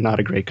means they're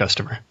not a great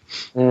customer.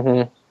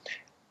 Mm-hmm.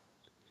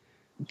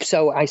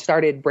 So I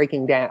started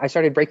breaking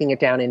it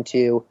down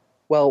into,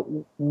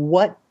 well,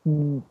 what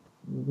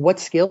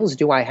skills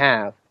do I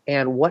have,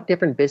 and what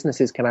different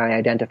businesses can I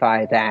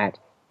identify that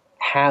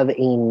have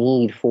a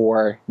need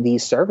for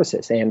these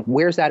services, and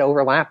where's that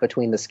overlap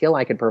between the skill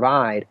I could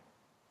provide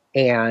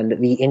and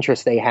the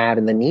interest they have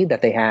and the need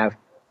that they have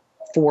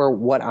for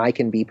what I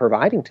can be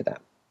providing to them.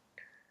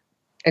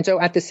 And so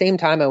at the same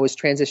time, I was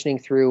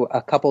transitioning through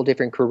a couple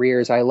different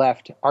careers. I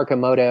left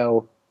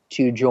Arcimoto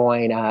to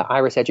join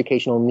Iris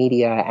Educational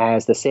Media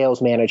as the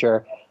sales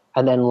manager,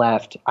 and then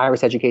left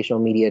Iris Educational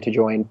Media to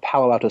join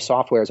Palo Alto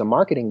Software as a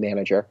marketing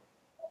manager.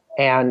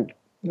 And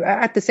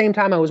at the same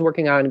time, I was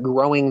working on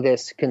growing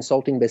this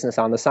consulting business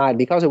on the side.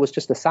 Because it was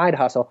just a side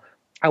hustle,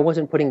 I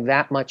wasn't putting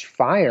that much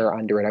fire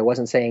under it. I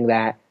wasn't saying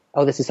that,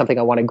 oh, this is something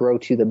I want to grow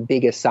to the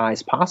biggest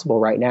size possible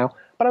right now.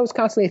 But I was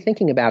constantly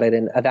thinking about it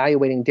and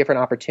evaluating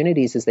different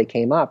opportunities as they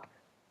came up.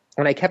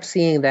 And I kept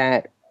seeing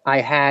that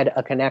I had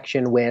a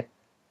connection with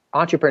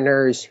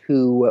entrepreneurs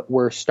who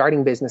were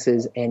starting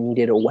businesses and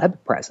needed a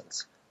web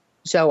presence.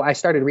 So I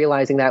started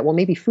realizing that, well,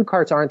 maybe food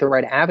carts aren't the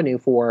right avenue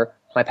for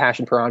my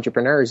passion for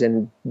entrepreneurs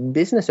and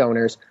business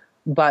owners,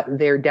 but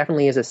there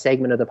definitely is a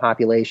segment of the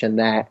population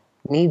that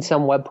needs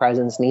some web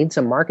presence, needs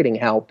some marketing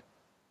help,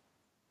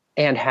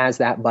 and has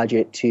that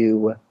budget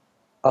to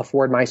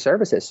afford my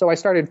services. So I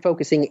started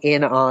focusing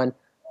in on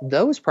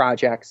those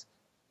projects.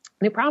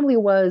 And it probably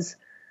was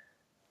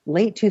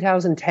late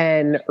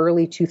 2010,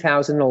 early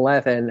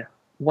 2011,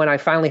 when I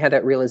finally had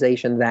that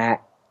realization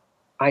that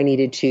I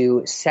needed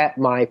to set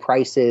my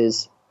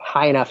prices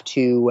high enough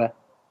to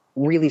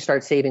really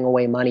start saving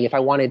away money. If I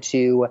wanted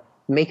to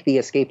make the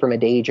escape from a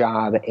day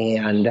job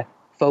and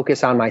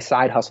focus on my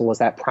side hustle as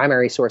that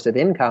primary source of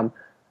income,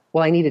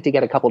 well, I needed to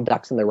get a couple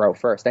ducks in the row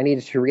first. I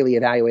needed to really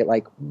evaluate,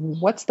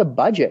 what's the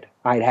budget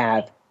I'd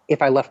have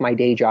if I left my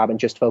day job and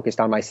just focused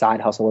on my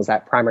side hustle as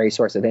that primary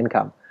source of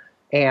income.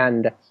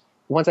 And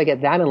once I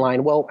get that in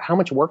line, well, how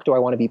much work do I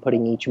want to be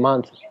putting each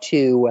month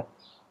to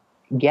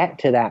get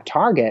to that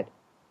target?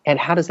 And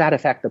how does that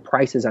affect the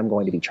prices I'm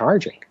going to be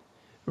charging?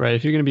 Right.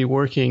 If you're going to be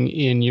working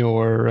in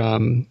your,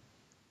 in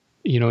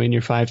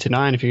your 5 to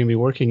 9, if you're going to be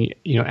working,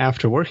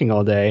 after working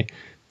all day,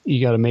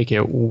 you got to make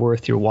it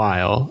worth your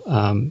while.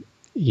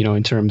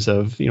 In terms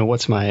of,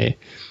 what's my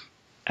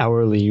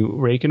hourly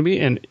rate going to be?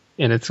 And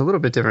it's a little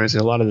bit different.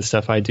 A lot of the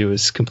stuff I do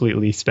is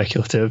completely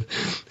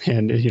speculative,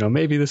 and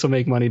maybe this will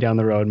make money down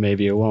the road,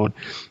 maybe it won't.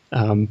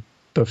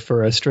 But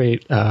for a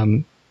straight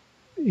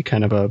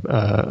kind of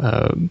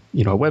a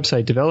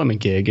website development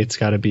gig, it's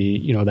got to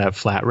be that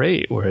flat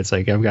rate where it's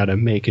like I've got to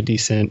make a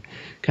decent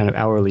kind of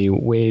hourly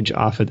wage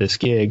off of this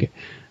gig,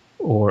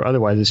 or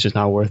otherwise it's just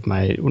not worth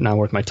my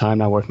time,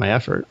 not worth my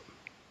effort.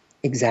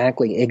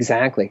 Exactly.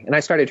 And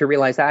I started to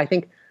realize that. I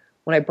think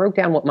when I broke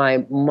down what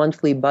my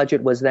monthly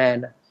budget was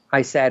then,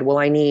 I said, well,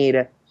 I need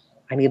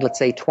let's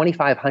say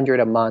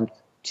 $2,500 a month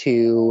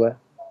to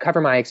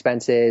cover my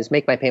expenses,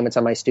 make my payments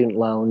on my student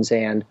loans,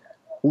 and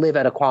live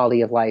at a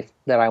quality of life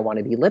that I want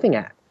to be living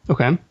at.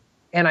 Okay.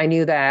 And I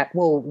knew that,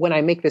 well, when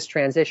I make this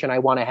transition, I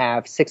want to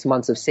have 6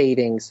 months of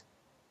savings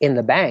in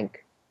the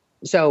bank.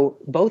 So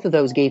both of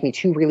those gave me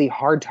two really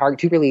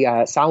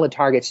solid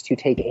targets to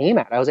take aim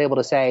at. I was able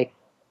to say,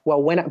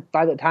 well,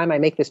 by the time I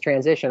make this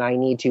transition, I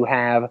need to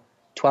have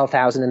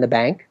 $12,000 in the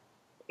bank,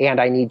 and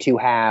I need to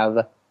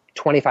have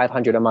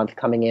 $2,500 a month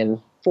coming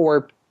in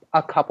for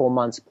a couple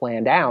months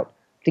planned out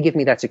to give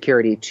me that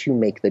security to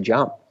make the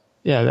jump.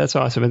 Yeah, that's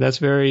awesome. And that's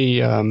very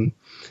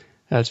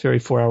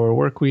 4-hour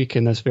work week.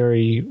 And that's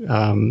very,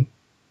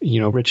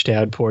 rich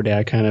dad, poor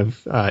dad kind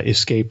of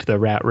escape the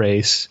rat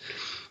race.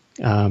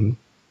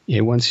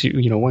 Once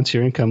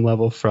your income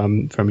level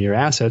from your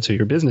assets or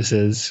your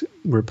businesses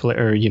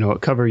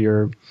cover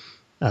your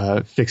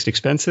fixed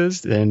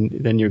expenses,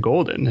 then you're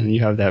golden and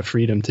you have that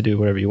freedom to do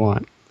whatever you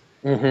want.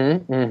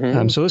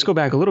 So let's go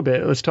back a little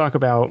bit. Let's talk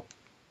about,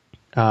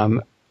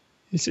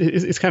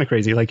 it's kind of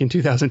crazy. Like in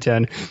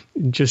 2010,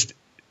 just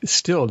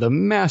still the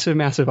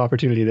massive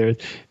opportunity there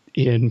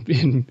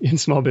in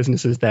small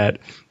businesses that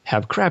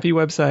have crappy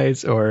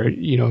websites, or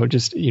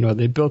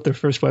they built their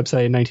first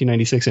website in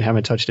 1996 and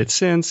haven't touched it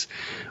since,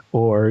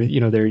 or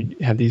they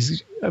have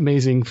these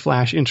amazing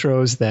Flash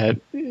intros that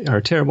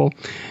are terrible,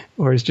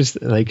 or it's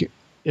just like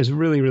it's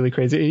really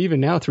crazy. Even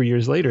now, 3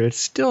 years later, it's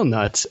still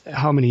nuts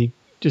how many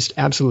just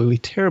absolutely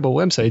terrible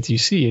websites you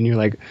see, and you're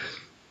like,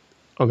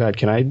 oh God,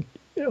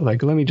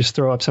 let me just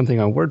throw up something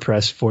on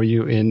WordPress for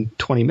you in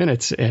 20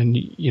 minutes and,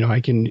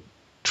 I can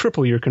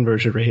triple your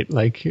conversion rate,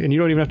 and you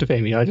don't even have to pay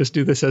me. I just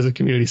do this as a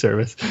community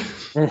service.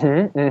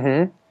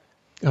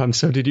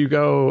 So did you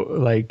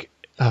go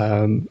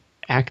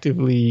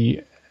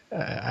actively,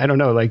 I don't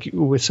know,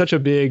 with such a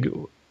big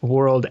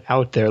world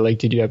out there,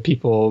 did you have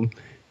people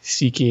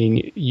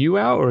seeking you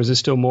out, or is it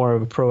still more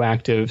of a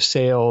proactive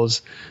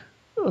sales,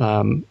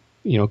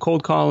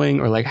 cold calling,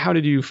 or how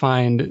did you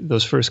find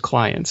those first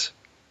clients?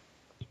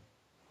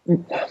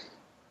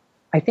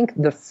 I think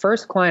the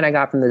first client I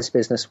got from this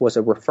business was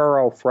a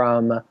referral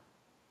from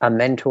a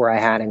mentor I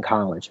had in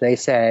college. They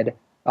said,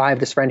 I have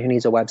this friend who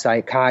needs a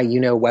website. Kai,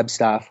 web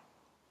stuff.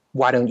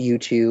 Why don't you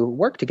two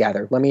work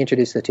together? Let me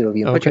introduce the two of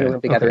you and put you in a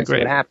room together and see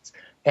what happens.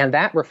 And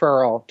that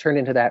referral turned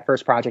into that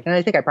first project. And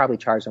I think I probably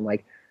charged them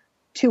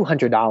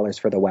 $200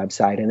 for the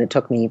website. And it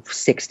took me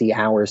 60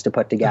 hours to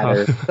put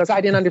together because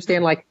I didn't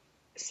understand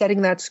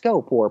setting that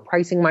scope or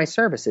pricing my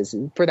services.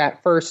 For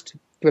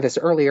this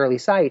early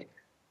site,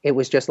 it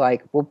was just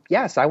well,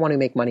 yes, I want to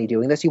make money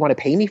doing this. You want to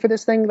pay me for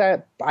this thing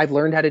that I've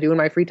learned how to do in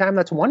my free time?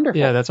 That's wonderful.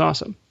 Yeah, that's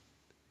awesome.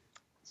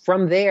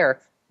 From there,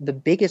 the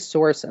biggest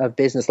source of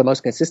business, the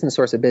most consistent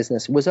source of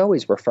business was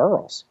always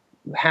referrals.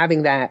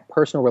 Having that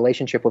personal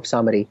relationship with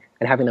somebody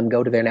and having them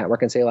go to their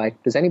network and say,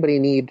 does anybody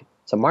need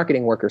some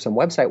marketing work or some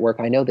website work?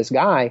 I know this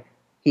guy,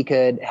 he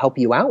could help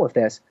you out with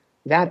this.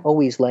 That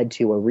always led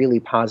to a really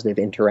positive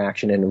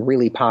interaction and a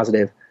really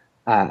positive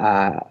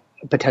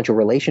potential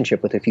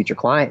relationship with a future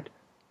client.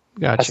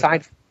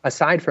 Gotcha.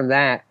 Aside from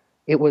that,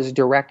 it was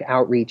direct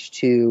outreach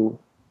to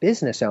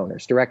business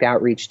owners, direct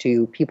outreach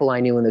to people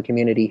I knew in the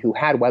community who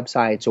had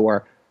websites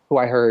or who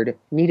I heard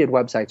needed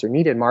websites or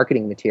needed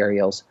marketing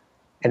materials.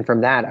 And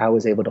from that, I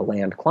was able to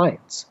land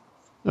clients.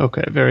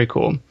 Okay, very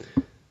cool.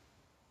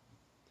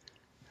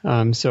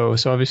 So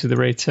obviously the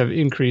rates have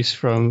increased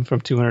from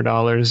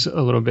 $200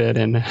 a little bit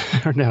and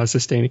are now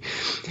sustaining.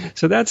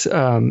 So that's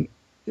one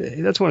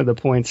of the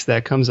points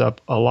that comes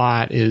up a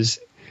lot is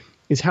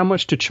how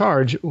much to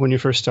charge when you're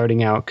first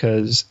starting out,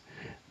 because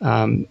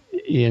in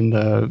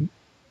the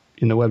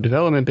web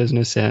development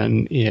business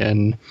and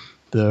in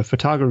the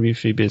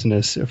photography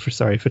business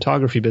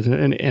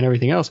and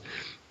everything else,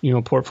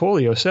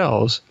 portfolio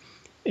sells.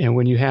 And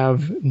when you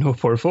have no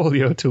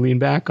portfolio to lean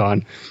back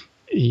on,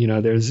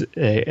 there's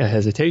a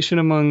hesitation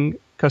among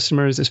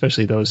customers,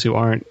 especially those who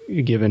aren't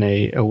given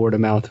a word of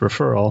mouth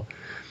referral.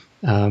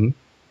 But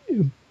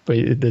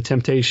the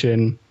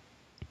temptation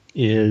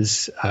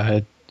is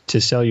to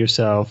sell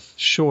yourself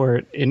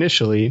short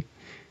initially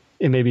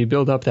and maybe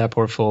build up that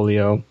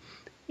portfolio,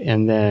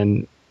 and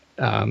then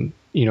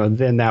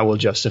then that will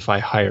justify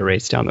higher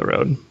rates down the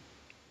road.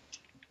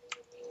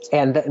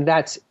 And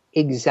that's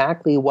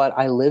exactly what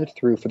I lived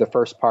through for the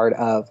first part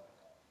of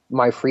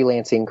my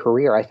freelancing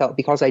career. I felt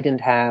because I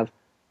didn't have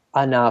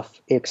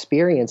enough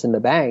experience in the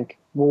bank,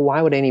 well,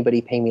 why would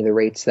anybody pay me the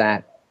rates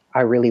that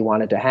I really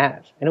wanted to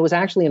have. And it was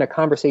actually in a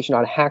conversation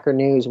on Hacker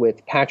News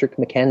with Patrick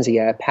McKenzie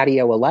at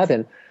Patio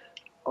 11.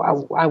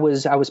 I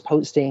was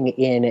posting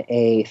in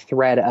a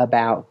thread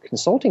about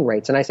consulting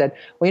rates. And I said,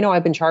 well,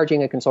 I've been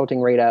charging a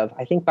consulting rate of,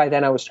 I think by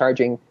then I was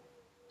charging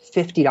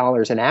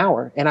 $50 an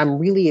hour. And I'm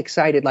really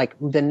excited. Like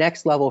the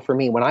next level for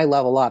me, when I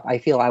level up, I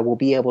feel I will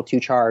be able to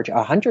charge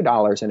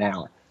 $100 an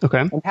hour. Okay.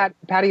 And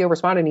Patio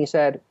responded and he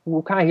said,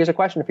 well, Kai, here's a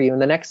question for you. In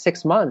the next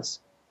 6 months,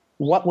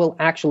 what will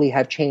actually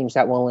have changed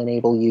that will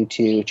enable you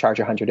to charge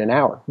 $100 an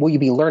hour? Will you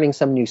be learning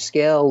some new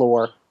skill,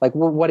 or like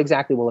what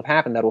exactly will have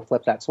happened that will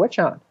flip that switch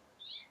on?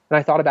 And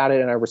I thought about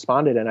it and I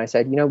responded and I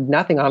said,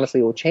 nothing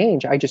honestly will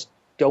change. I just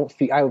don't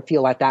feel, I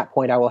feel at that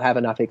point I will have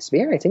enough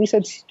experience. And he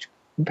said,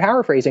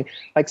 paraphrasing,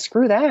 like,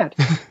 screw that.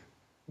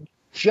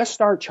 Just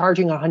start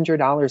charging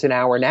 $100 an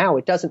hour now.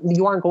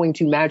 You aren't going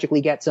to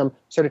magically get some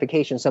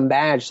certification, some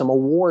badge, some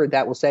award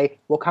that will say,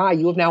 well, Kai,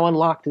 you have now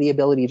unlocked the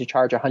ability to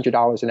charge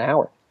 $100 an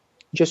hour.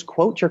 Just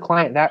quote your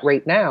client that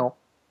rate now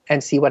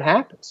and see what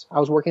happens. I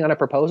was working on a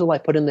proposal. I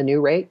put in the new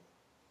rate.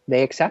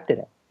 They accepted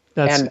it.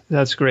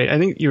 That's great. I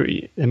think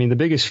the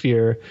biggest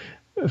fear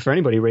for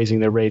anybody raising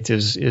their rates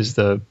is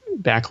the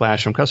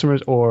backlash from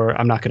customers, or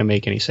I'm not going to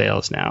make any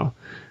sales now.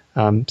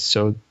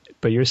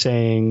 But you're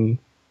saying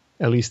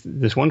at least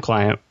this one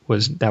client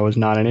was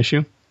not an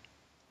issue?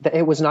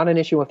 It was not an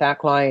issue with that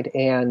client,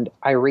 and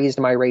I raised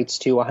my rates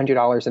to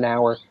 $100 an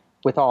hour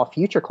with all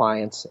future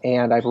clients,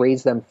 and I've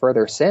raised them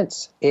further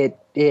since. It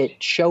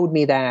showed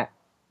me that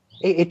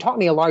it taught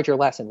me a larger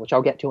lesson, which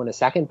I'll get to in a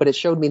second, but it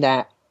showed me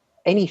that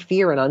any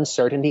fear and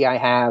uncertainty I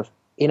have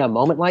in a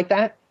moment like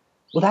that,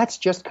 well, that's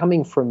just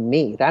coming from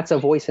me. That's a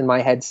voice in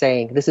my head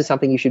saying, this is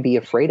something you should be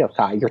afraid of,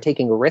 Kai. You're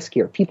taking a risk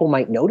here. People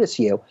might notice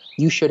you.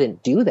 You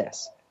shouldn't do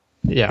this.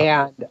 Yeah.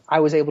 And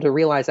I was able to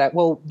realize that,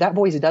 well, that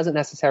voice doesn't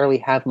necessarily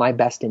have my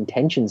best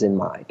intentions in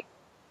mind.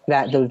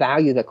 That the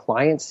value the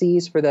client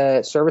sees for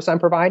the service I'm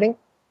providing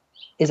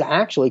is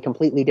actually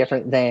completely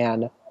different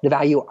than the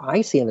value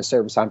I see in the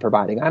service I'm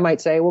providing. I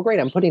might say, well, great,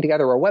 I'm putting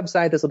together a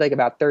website. This will take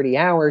about 30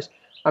 hours.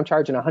 I'm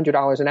charging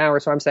 $100 an hour,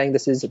 so I'm saying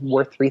this is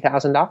worth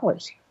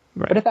 $3,000.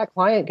 Right. But if that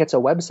client gets a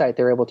website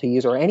they're able to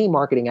use, or any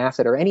marketing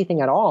asset or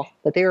anything at all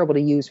that they're able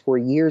to use for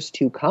years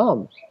to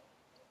come,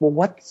 well,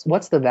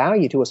 what's the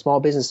value to a small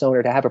business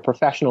owner to have a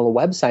professional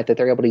website that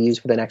they're able to use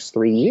for the next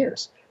 3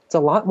 years? It's a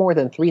lot more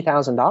than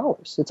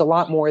 $3,000. It's a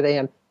lot more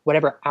than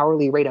whatever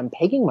hourly rate I'm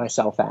pegging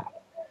myself at.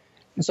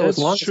 So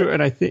that's true,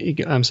 and I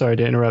think, I'm sorry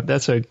to interrupt.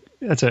 That's an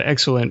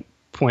excellent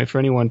point for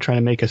anyone trying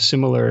to make a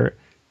similar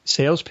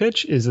sales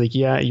pitch. Is like,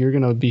 yeah, you're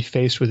going to be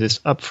faced with this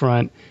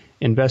upfront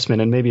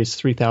investment, and maybe it's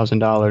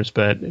 $3,000,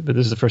 but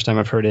this is the first time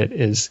I've heard it.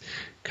 Is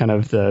kind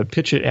of the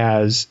pitch it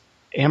as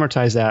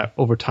amortize that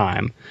over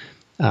time,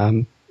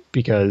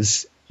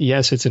 because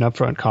yes, it's an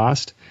upfront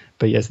cost,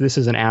 but yes, this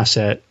is an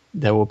asset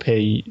that will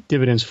pay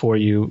dividends for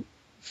you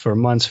for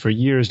months, for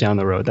years down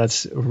the road.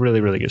 That's really,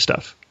 really good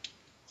stuff.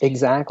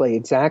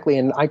 Exactly.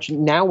 And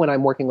now when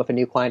I'm working with a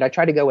new client, I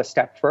try to go a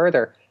step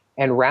further,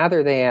 and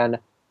rather than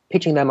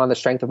pitching them on the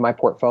strength of my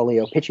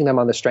portfolio, pitching them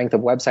on the strength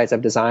of websites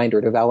I've designed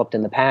or developed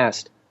in the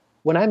past,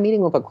 when I'm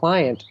meeting with a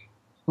client,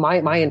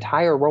 my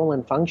entire role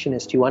and function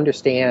is to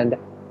understand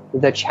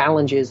the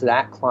challenges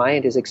that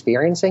client is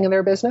experiencing in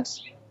their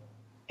business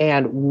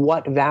and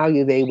what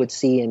value they would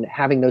see in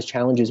having those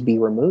challenges be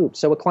removed.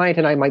 So a client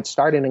and I might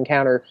start an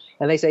encounter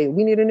and they say,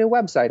 we need a new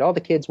website. All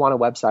the kids want a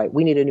website.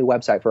 We need a new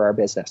website for our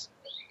business.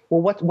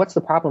 Well, what's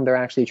the problem they're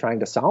actually trying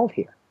to solve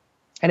here?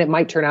 And it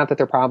might turn out that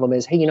their problem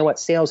is, hey, you know what?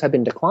 Sales have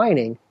been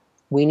declining.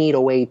 We need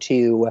a way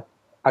to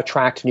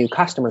attract new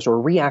customers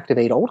or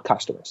reactivate old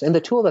customers. And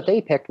the tool that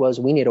they picked was,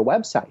 we need a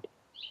website.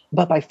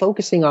 But by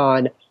focusing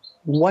on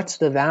what's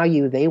the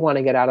value they want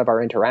to get out of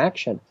our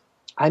interaction,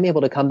 I'm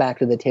able to come back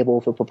to the table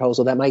with a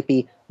proposal that might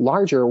be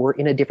larger or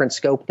in a different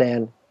scope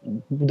than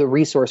the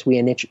resource we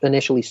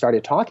initially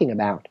started talking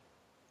about.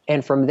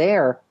 And from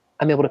there,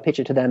 I'm able to pitch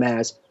it to them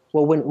as,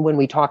 well, when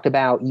we talked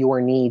about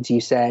your needs, you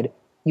said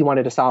you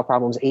wanted to solve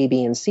problems A,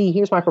 B, and C.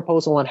 Here's my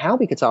proposal on how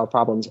we could solve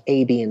problems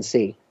A, B, and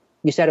C.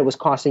 You said it was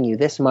costing you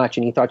this much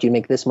and you thought you'd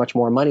make this much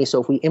more money. So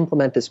if we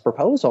implement this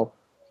proposal,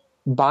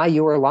 by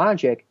your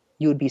logic,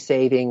 you would be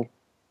saving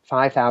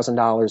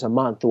 $5,000 a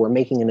month or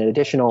making an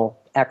additional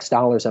X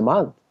dollars a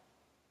month.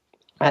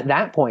 At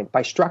that point,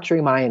 by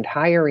structuring my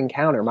entire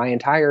encounter, my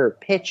entire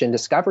pitch and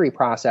discovery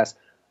process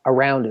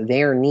around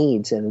their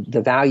needs and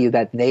the value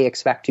that they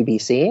expect to be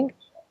seeing,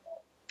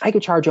 I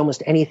could charge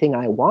almost anything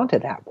I want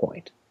at that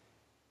point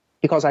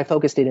because I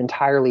focused it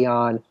entirely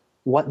on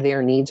what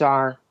their needs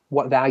are,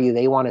 what value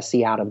they want to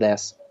see out of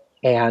this,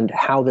 and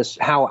how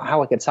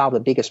it could solve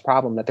the biggest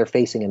problem that they're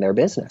facing in their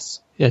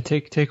business. Yeah,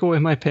 take away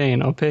my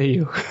pain, I'll pay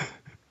you.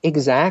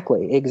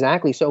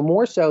 Exactly. So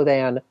more so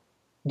than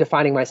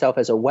defining myself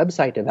as a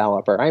website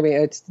developer. I mean,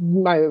 it's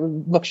my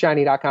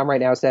lookshiny.com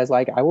right now says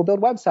like, I will build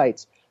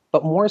websites,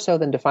 but more so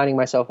than defining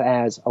myself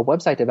as a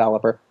website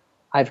developer,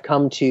 I've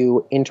come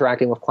to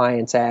interacting with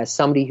clients as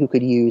somebody who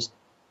could use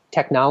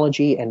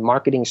technology and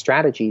marketing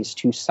strategies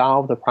to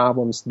solve the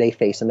problems they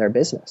face in their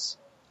business.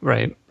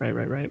 Right.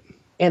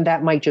 And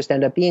that might just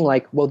end up being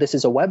like, well, this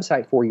is a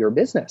website for your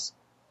business.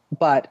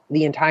 But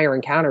the entire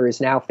encounter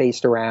is now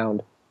faced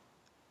around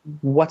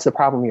what's the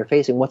problem you're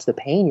facing? What's the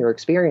pain you're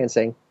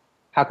experiencing?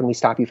 How can we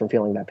stop you from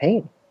feeling that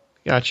pain?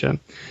 Gotcha.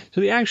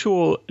 So the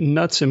actual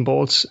nuts and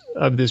bolts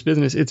of this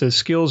business, it's a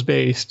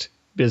skills-based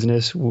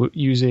business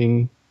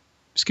using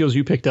skills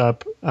you picked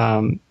up,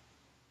 some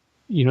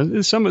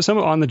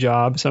on the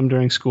job, some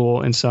during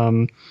school, and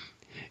some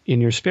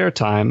in your spare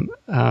time.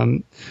 So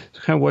kind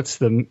of what's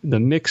the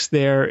mix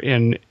there?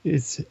 And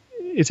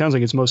it sounds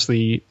like it's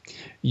mostly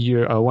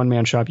a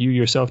one-man shop, you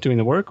yourself doing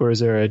the work, or is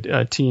there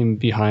a team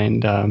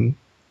behind some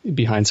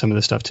of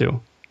the stuff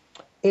too?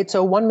 It's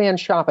a one-man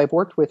shop. I've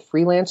worked with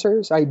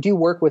freelancers. I do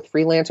work with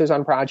freelancers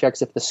on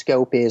projects if the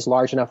scope is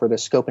large enough or the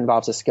scope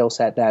involves a skill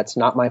set that's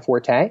not my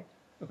forte.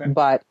 Okay.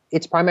 But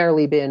it's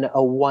primarily been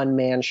a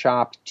one-man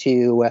shop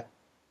to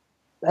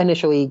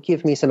initially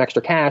give me some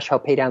extra cash,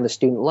 help pay down the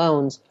student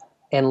loans,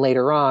 and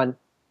later on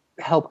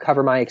help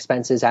cover my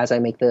expenses as I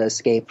make the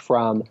escape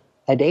from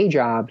a day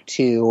job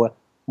to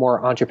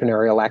more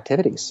entrepreneurial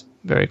activities.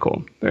 Very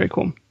cool. Very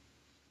cool.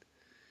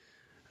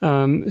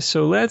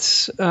 So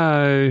let's,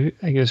 I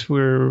guess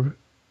we're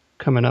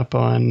coming up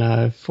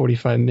on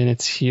 45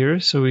 minutes here,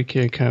 so we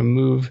can kind of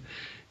move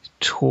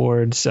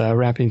towards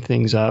wrapping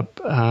things up.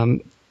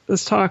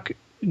 Let's talk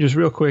just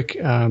real quick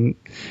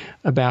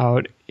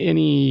about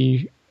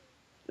any,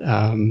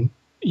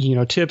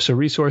 tips or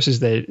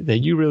resources that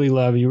you really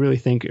love, you really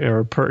think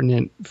are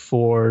pertinent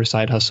for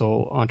side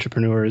hustle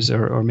entrepreneurs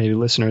or maybe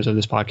listeners of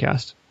this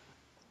podcast.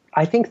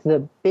 I think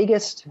the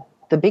biggest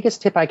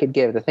tip I could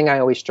give, the thing I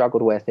always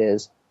struggled with,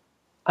 is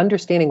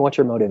understanding what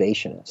your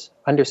motivation is,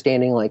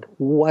 understanding like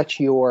what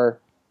you're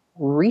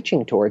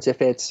reaching towards.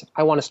 If it's,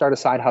 I want to start a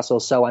side hustle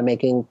so I'm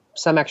making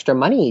some extra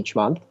money each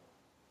month,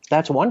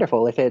 that's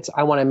wonderful. If it's,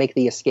 I want to make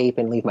the escape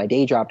and leave my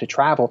day job to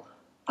travel,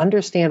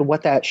 understand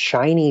what that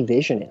shiny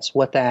vision is,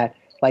 what that,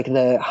 like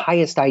the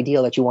highest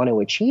ideal that you want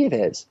to achieve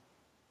is,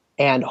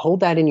 and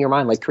hold that in your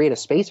mind, like create a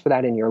space for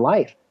that in your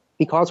life.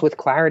 Because with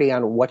clarity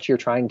on what you're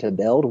trying to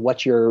build, what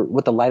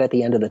the light at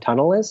the end of the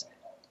tunnel is,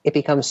 it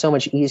becomes so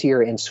much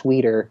easier and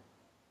sweeter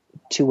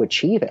to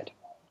achieve it.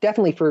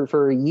 Definitely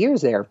for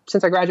years there,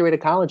 since I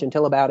graduated college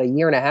until about a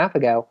year and a half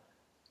ago,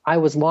 I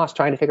was lost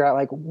trying to figure out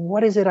like,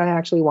 what is it I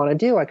actually want to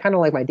do? I kind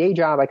of like my day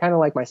job. I kind of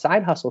like my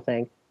side hustle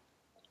thing.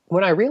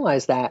 When I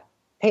realized that,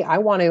 hey, I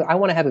want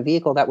to have a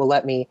vehicle that will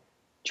let me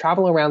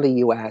travel around the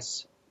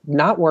US,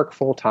 not work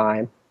full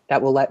time,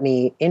 that will let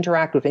me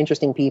interact with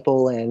interesting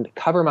people and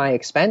cover my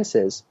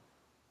expenses.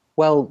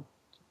 Well,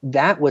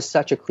 that was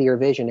such a clear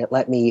vision. It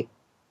let me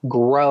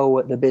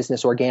grow the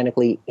business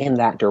organically in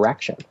that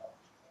direction.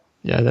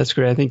 Yeah, that's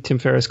great. I think Tim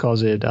Ferriss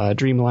calls it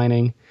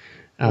dreamlining.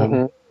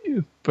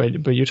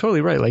 But you're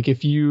totally right. Like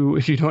if you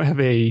don't have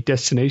a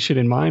destination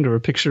in mind or a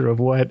picture of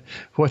what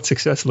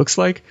success looks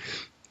like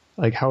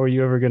how are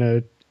you ever going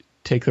to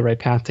take the right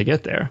path to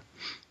get there?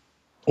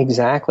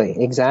 Exactly.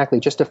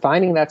 Just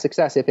defining that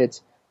success. If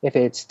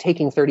it's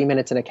taking 30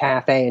 minutes in a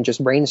cafe and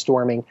just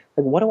brainstorming,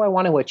 like what do I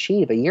want to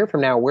achieve a year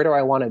from now? Where do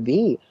I want to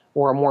be?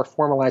 Or a more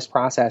formalized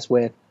process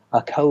with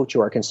a coach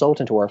or a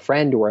consultant or a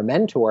friend or a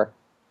mentor,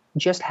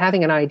 just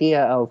having an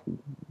idea of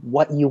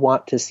what you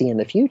want to see in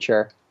the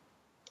future.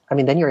 I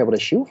mean, then you're able to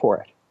shoot for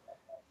it.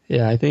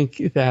 Yeah, I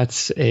think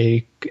that's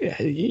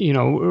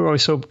we're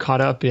always so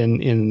caught up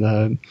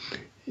in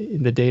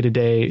the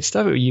day-to-day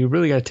stuff. You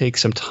really got to take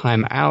some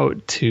time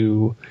out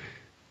to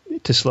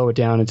slow it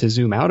down and to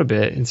zoom out a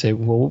bit and say,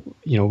 well,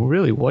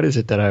 really, what is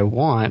it that I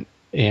want?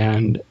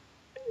 And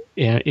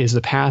is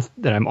the path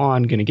that I'm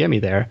on going to get me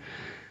there?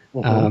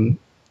 Mm-hmm.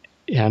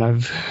 And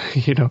I've,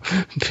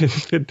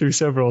 been through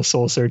several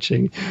soul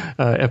searching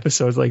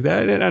episodes like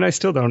that, and I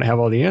still don't have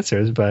all the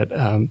answers, but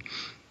I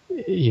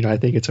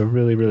think it's a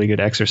really, really good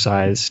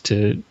exercise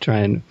to try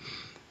and,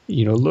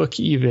 look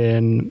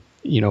even,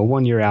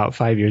 1 year out,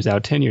 5 years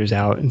out, 10 years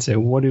out, and say,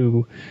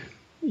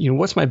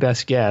 what's my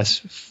best guess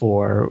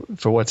for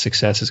what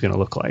success is going to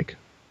look like?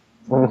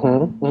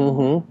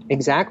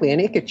 Exactly.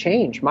 And it could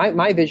change.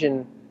 My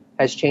vision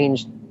has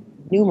changed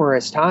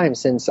numerous times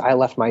since I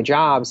left my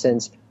job,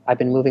 since I've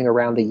been moving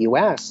around the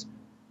US.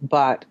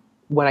 But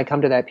when I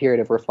come to that period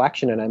of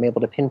reflection and I'm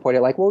able to pinpoint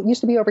it, like, well, it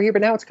used to be over here,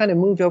 but now it's kind of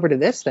moved over to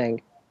this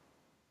thing.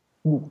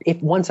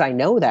 Once I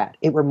know that,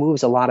 it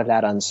removes a lot of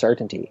that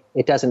uncertainty.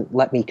 It doesn't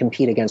let me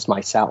compete against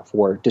myself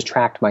or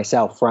distract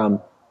myself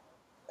from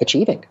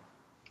achieving.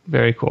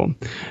 Very cool.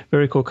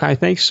 Very cool. Kai,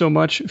 thanks so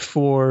much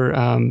for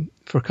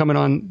coming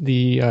on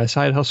the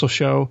Side Hustle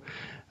Show.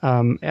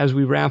 As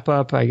we wrap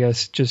up, I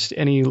guess just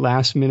any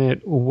last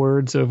minute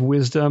words of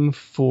wisdom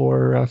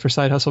for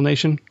Side Hustle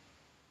Nation?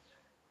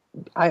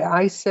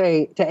 I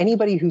say to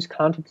anybody who's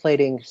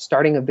contemplating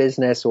starting a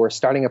business or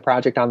starting a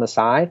project on the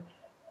side,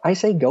 I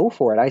say go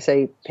for it. I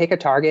say pick a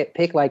target,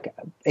 pick like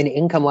an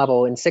income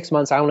level. In 6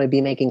 months, I want to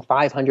be making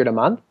 $500 a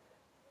month,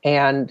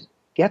 and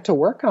get to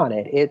work on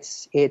it.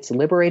 It's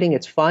liberating,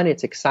 it's fun,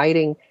 it's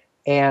exciting,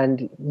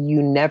 and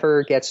you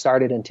never get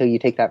started until you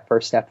take that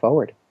first step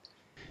forward.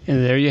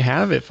 And there you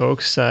have it,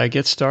 folks.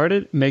 Get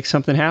started, make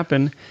something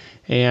happen.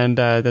 And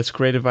that's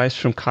great advice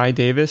from Kai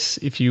Davis.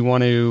 If you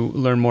want to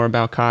learn more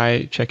about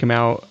Kai, check him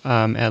out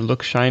at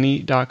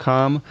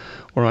lookshiny.com,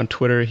 or on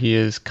Twitter, he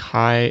is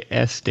Kai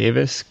S.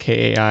 Davis,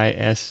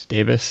 K-A-I-S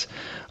Davis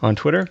on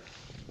Twitter.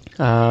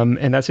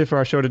 And that's it for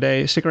our show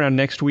today. Stick around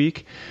next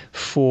week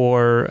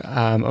for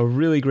a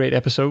really great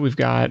episode. We've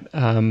got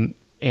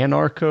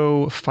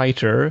Anarcho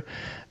Fighter.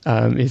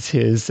 Is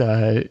his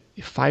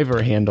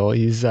Fiverr handle.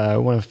 He's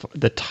one of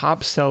the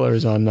top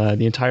sellers on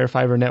the entire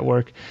Fiverr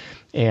network,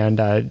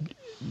 and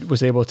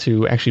was able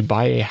to actually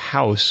buy a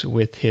house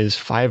with his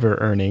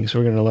Fiverr earnings. So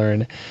we're going to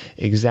learn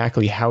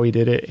exactly how he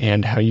did it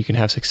and how you can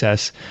have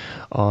success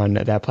on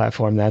that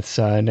platform. That's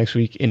next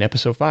week in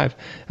episode 5.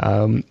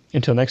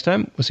 Until next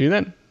time, we'll see you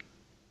then.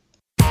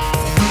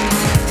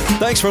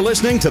 Thanks for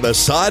listening to The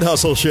Side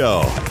Hustle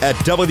Show at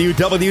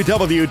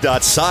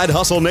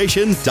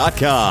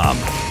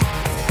www.sidehustlenation.com.